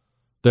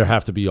 There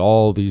have to be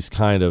all these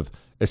kind of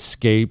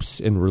escapes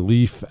and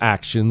relief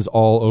actions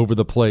all over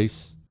the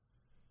place.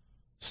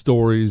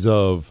 Stories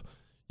of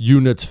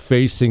units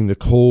facing the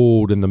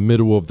cold in the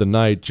middle of the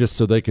night just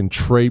so they can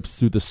traipse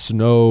through the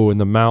snow in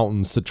the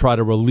mountains to try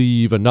to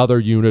relieve another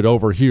unit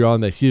over here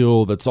on the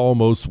hill that's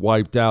almost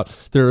wiped out.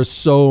 There are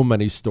so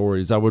many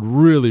stories. I would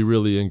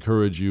really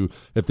encourage you,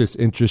 if this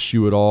interests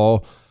you at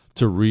all,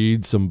 to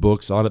read some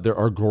books on it. There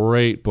are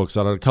great books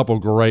on it, a couple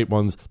great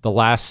ones. The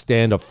Last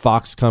Stand of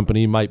Fox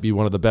Company might be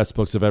one of the best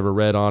books I've ever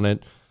read on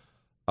it.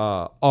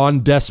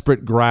 On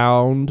Desperate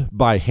Ground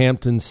by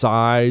Hampton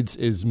Sides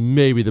is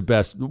maybe the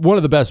best, one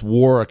of the best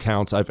war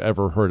accounts I've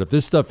ever heard. If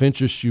this stuff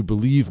interests you,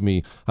 believe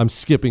me, I'm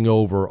skipping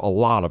over a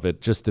lot of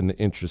it just in the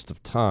interest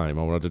of time.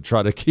 I wanted to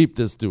try to keep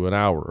this to an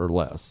hour or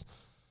less.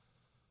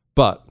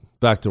 But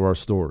back to our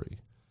story.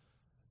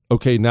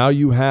 Okay, now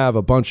you have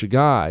a bunch of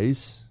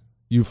guys.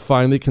 You've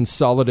finally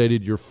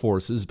consolidated your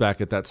forces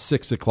back at that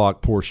 6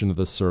 o'clock portion of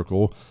the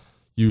circle.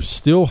 You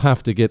still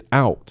have to get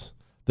out.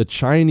 The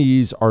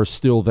Chinese are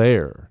still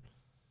there.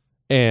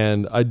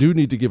 And I do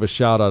need to give a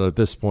shout out at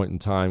this point in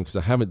time, because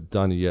I haven't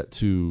done it yet,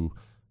 to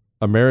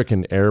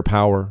American air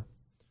power.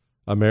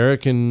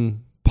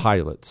 American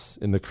pilots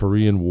in the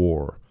Korean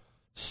War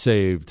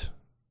saved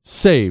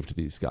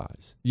these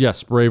guys.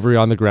 Yes, bravery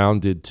on the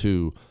ground did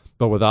too.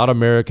 But without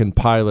American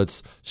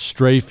pilots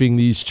strafing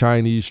these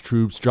Chinese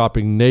troops,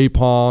 dropping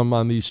napalm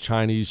on these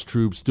Chinese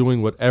troops,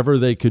 doing whatever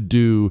they could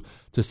do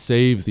to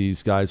save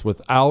these guys,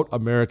 without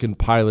American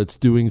pilots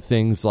doing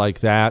things like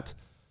that,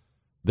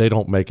 they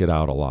don't make it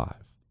out alive.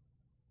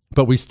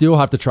 But we still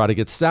have to try to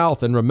get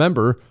south. And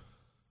remember,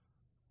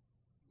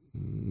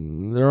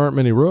 there aren't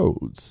many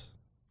roads.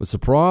 It's a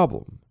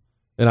problem.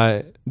 And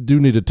I do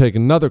need to take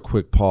another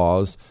quick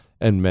pause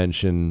and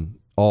mention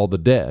all the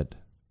dead.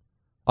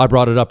 I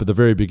brought it up at the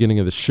very beginning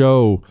of the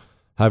show,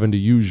 having to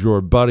use your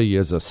buddy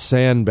as a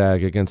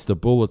sandbag against the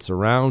bullets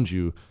around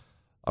you.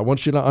 I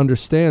want you to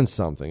understand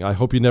something. I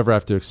hope you never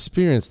have to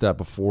experience that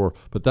before,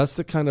 but that's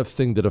the kind of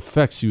thing that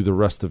affects you the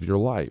rest of your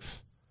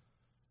life.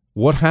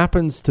 What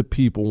happens to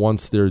people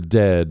once they're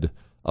dead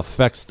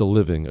affects the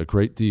living a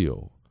great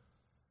deal.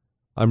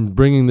 I'm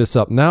bringing this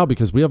up now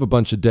because we have a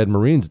bunch of dead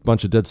Marines, a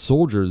bunch of dead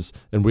soldiers,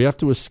 and we have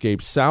to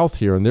escape south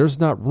here, and there's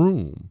not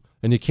room,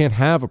 and you can't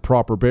have a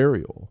proper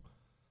burial.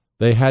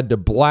 They had to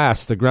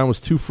blast. The ground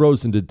was too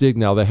frozen to dig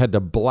now. They had to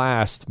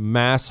blast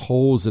mass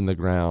holes in the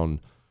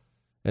ground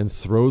and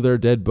throw their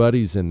dead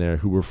buddies in there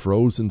who were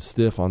frozen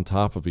stiff on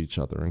top of each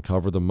other and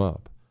cover them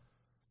up.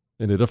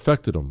 And it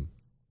affected them.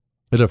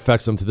 It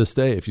affects them to this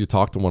day. If you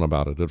talk to one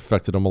about it, it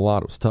affected them a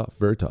lot. It was tough,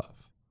 very tough.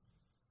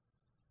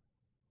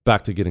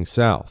 Back to getting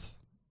south.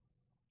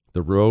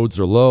 The roads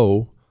are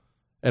low,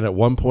 and at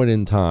one point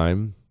in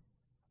time,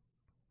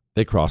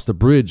 they crossed a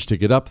bridge to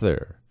get up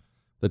there.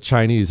 The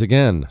Chinese,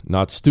 again,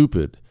 not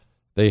stupid.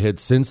 They had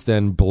since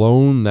then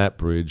blown that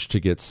bridge to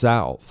get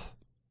south.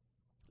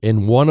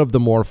 In one of the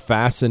more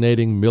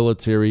fascinating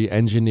military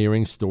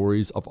engineering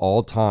stories of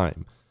all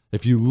time,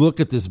 if you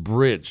look at this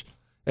bridge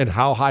and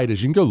how high it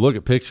is, you can go look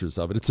at pictures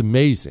of it. It's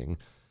amazing.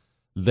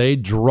 They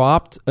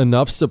dropped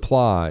enough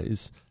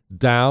supplies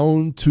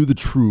down to the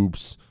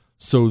troops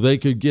so they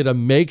could get a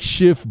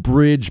makeshift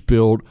bridge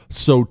built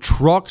so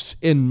trucks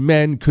and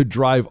men could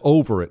drive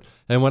over it.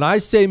 And when I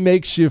say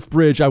makeshift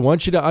bridge, I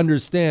want you to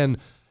understand,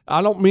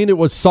 I don't mean it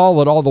was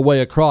solid all the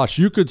way across.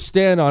 You could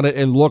stand on it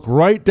and look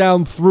right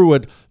down through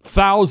it,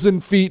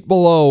 1,000 feet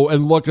below,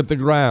 and look at the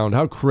ground.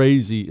 How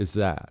crazy is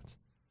that?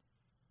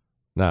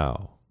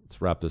 Now,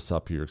 Let's wrap this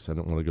up here because I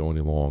don't want to go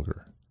any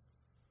longer.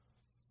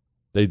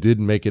 They did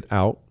make it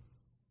out.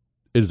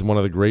 It is one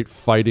of the great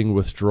fighting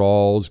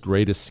withdrawals,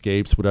 great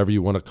escapes, whatever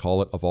you want to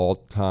call it, of all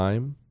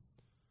time.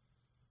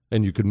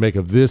 And you could make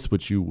of this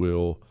what you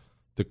will.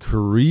 The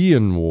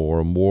Korean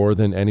War, more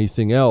than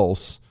anything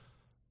else,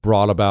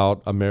 brought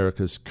about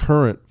America's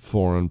current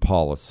foreign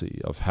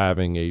policy of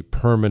having a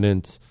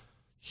permanent,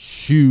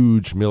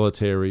 huge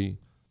military,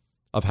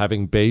 of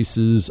having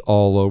bases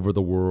all over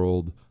the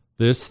world.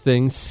 This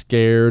thing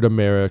scared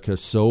America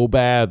so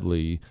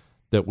badly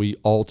that we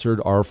altered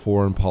our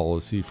foreign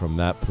policy from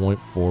that point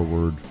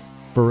forward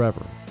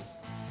forever.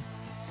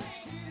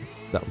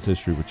 That was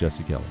History with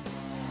Jesse Kelly.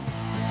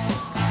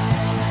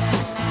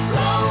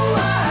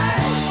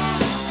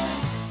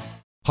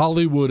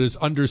 Hollywood is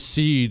under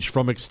siege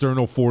from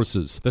external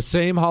forces. The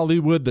same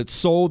Hollywood that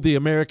sold the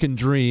American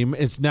dream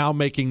is now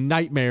making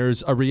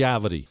nightmares a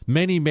reality.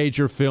 Many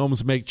major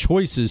films make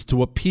choices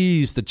to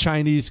appease the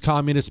Chinese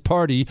Communist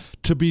Party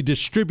to be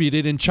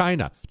distributed in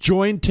China.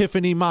 Join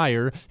Tiffany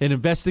Meyer, an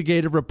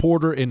investigative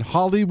reporter in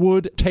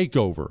Hollywood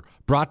Takeover,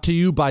 brought to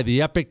you by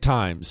the Epic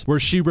Times, where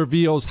she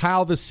reveals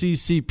how the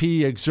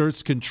CCP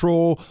exerts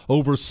control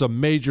over some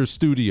major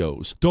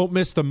studios. Don't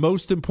miss the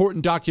most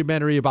important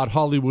documentary about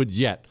Hollywood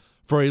yet.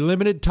 For a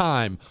limited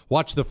time,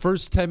 watch the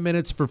first 10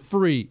 minutes for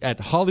free at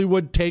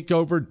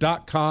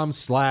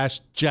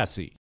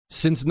hollywoodtakeover.com/Jesse.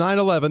 Since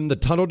 9/11, the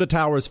Tunnel to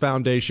Towers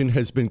Foundation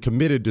has been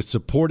committed to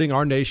supporting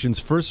our nation's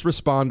first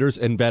responders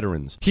and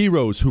veterans,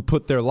 heroes who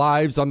put their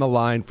lives on the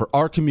line for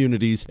our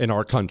communities and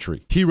our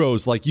country.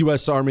 Heroes like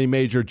U.S. Army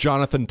Major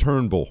Jonathan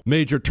Turnbull.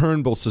 Major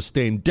Turnbull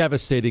sustained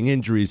devastating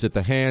injuries at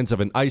the hands of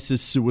an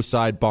ISIS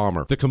suicide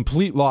bomber. The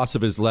complete loss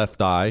of his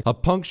left eye, a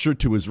puncture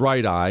to his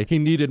right eye. He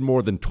needed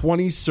more than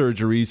 20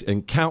 surgeries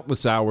and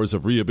countless hours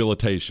of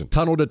rehabilitation.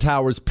 Tunnel to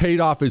Towers paid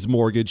off his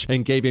mortgage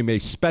and gave him a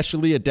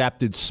specially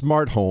adapted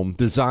smart home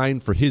designed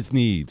for his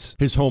needs.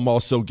 His home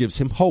also gives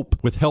him hope.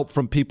 With help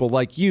from people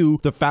like you,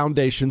 the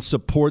foundation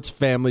supports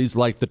families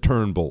like the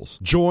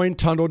Turnbulls. Join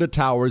Tunnel to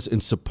Towers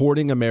in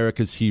supporting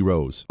America's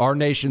heroes. Our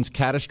nation's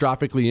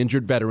catastrophically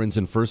injured veterans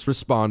and first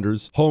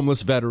responders,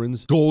 homeless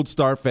veterans, Gold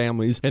Star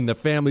families, and the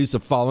families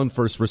of fallen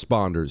first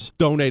responders.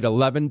 Donate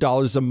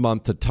 $11 a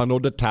month to Tunnel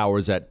to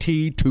Towers at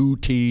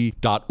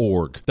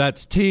T2T.org.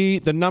 That's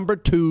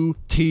T2T.org.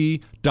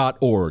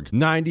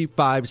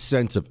 95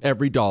 cents of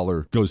every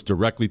dollar goes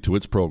directly to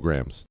its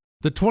programs.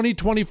 The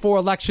 2024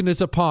 election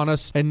is upon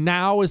us, and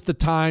now is the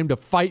time to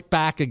fight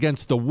back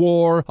against the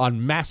war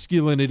on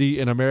masculinity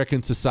in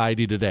American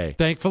society today.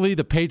 Thankfully,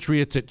 the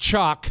patriots at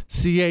CHOQ,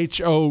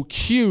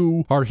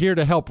 C-H-O-Q, are here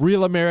to help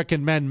real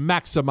American men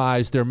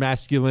maximize their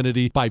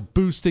masculinity by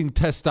boosting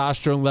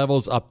testosterone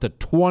levels up to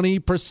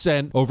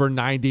 20% over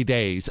 90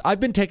 days. I've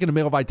been taking a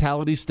male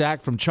vitality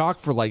stack from CHOQ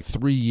for like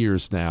 3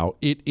 years now.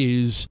 It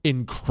is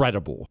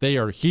incredible. They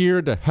are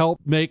here to help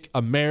make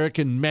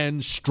American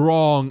men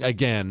strong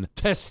again.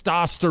 Testosterone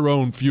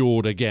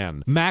fueled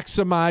again.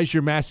 Maximize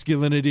your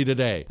masculinity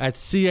today at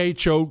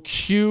CHOQ.com.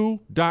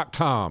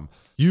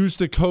 Use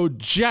the code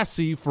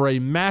Jesse for a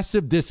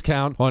massive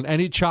discount on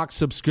any CHOQ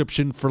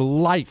subscription for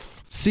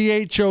life.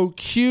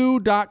 CHOQ.com,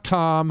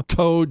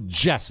 code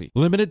Jesse.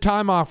 Limited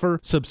time offer.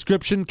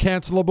 Subscription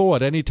cancelable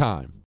at any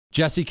time.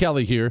 Jesse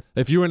Kelly here.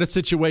 If you're in a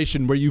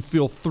situation where you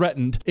feel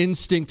threatened,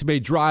 instinct may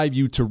drive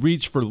you to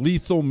reach for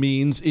lethal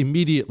means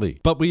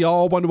immediately. But we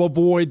all want to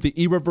avoid the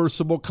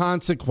irreversible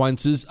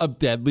consequences of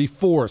deadly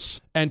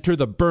force. Enter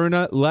the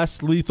Byrna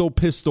less lethal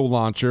pistol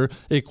launcher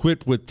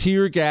equipped with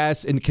tear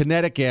gas and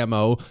kinetic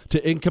ammo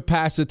to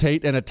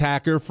incapacitate an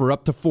attacker for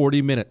up to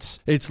 40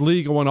 minutes. It's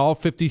legal in all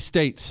 50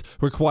 states,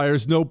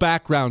 requires no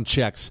background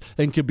checks,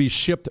 and can be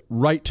shipped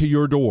right to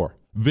your door.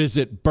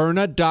 Visit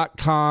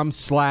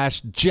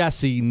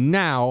Byrna.com/Jesse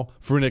now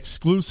for an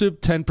exclusive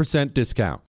 10% discount.